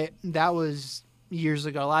 But that was years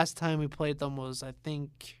ago. Last time we played them was, I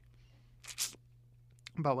think,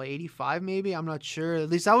 about 85 maybe. I'm not sure. At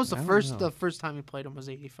least that was the first time we played them was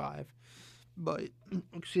 85. But,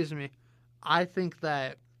 excuse me, I think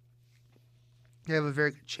that they have a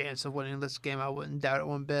very good chance of winning this game. I wouldn't doubt it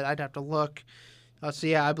one bit. I'd have to look. So,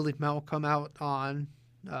 yeah, I believe Mount will come out on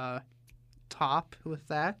top with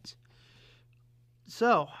that.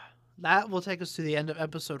 So, that will take us to the end of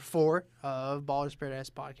episode 4 of Ballers Paradise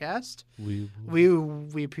Podcast. We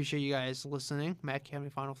appreciate you guys listening. Matt, you have any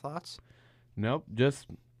final thoughts? Nope. Just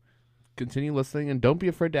continue listening and don't be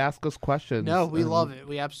afraid to ask us questions. No, we love it.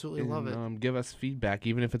 We absolutely love it. Give us feedback,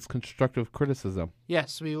 even if it's constructive criticism.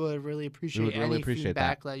 Yes, we would really appreciate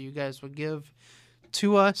feedback that you guys would give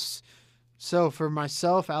to us. So for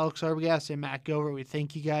myself, Alex Arbogast, and Matt Gilbert, we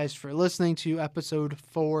thank you guys for listening to episode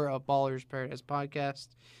 4 of Ballers Paradise Podcast.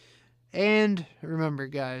 And remember,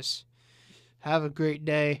 guys, have a great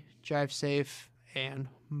day, drive safe, and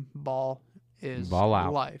ball is Ball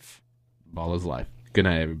out. life. Ball is life. Good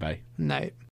night, everybody. Night.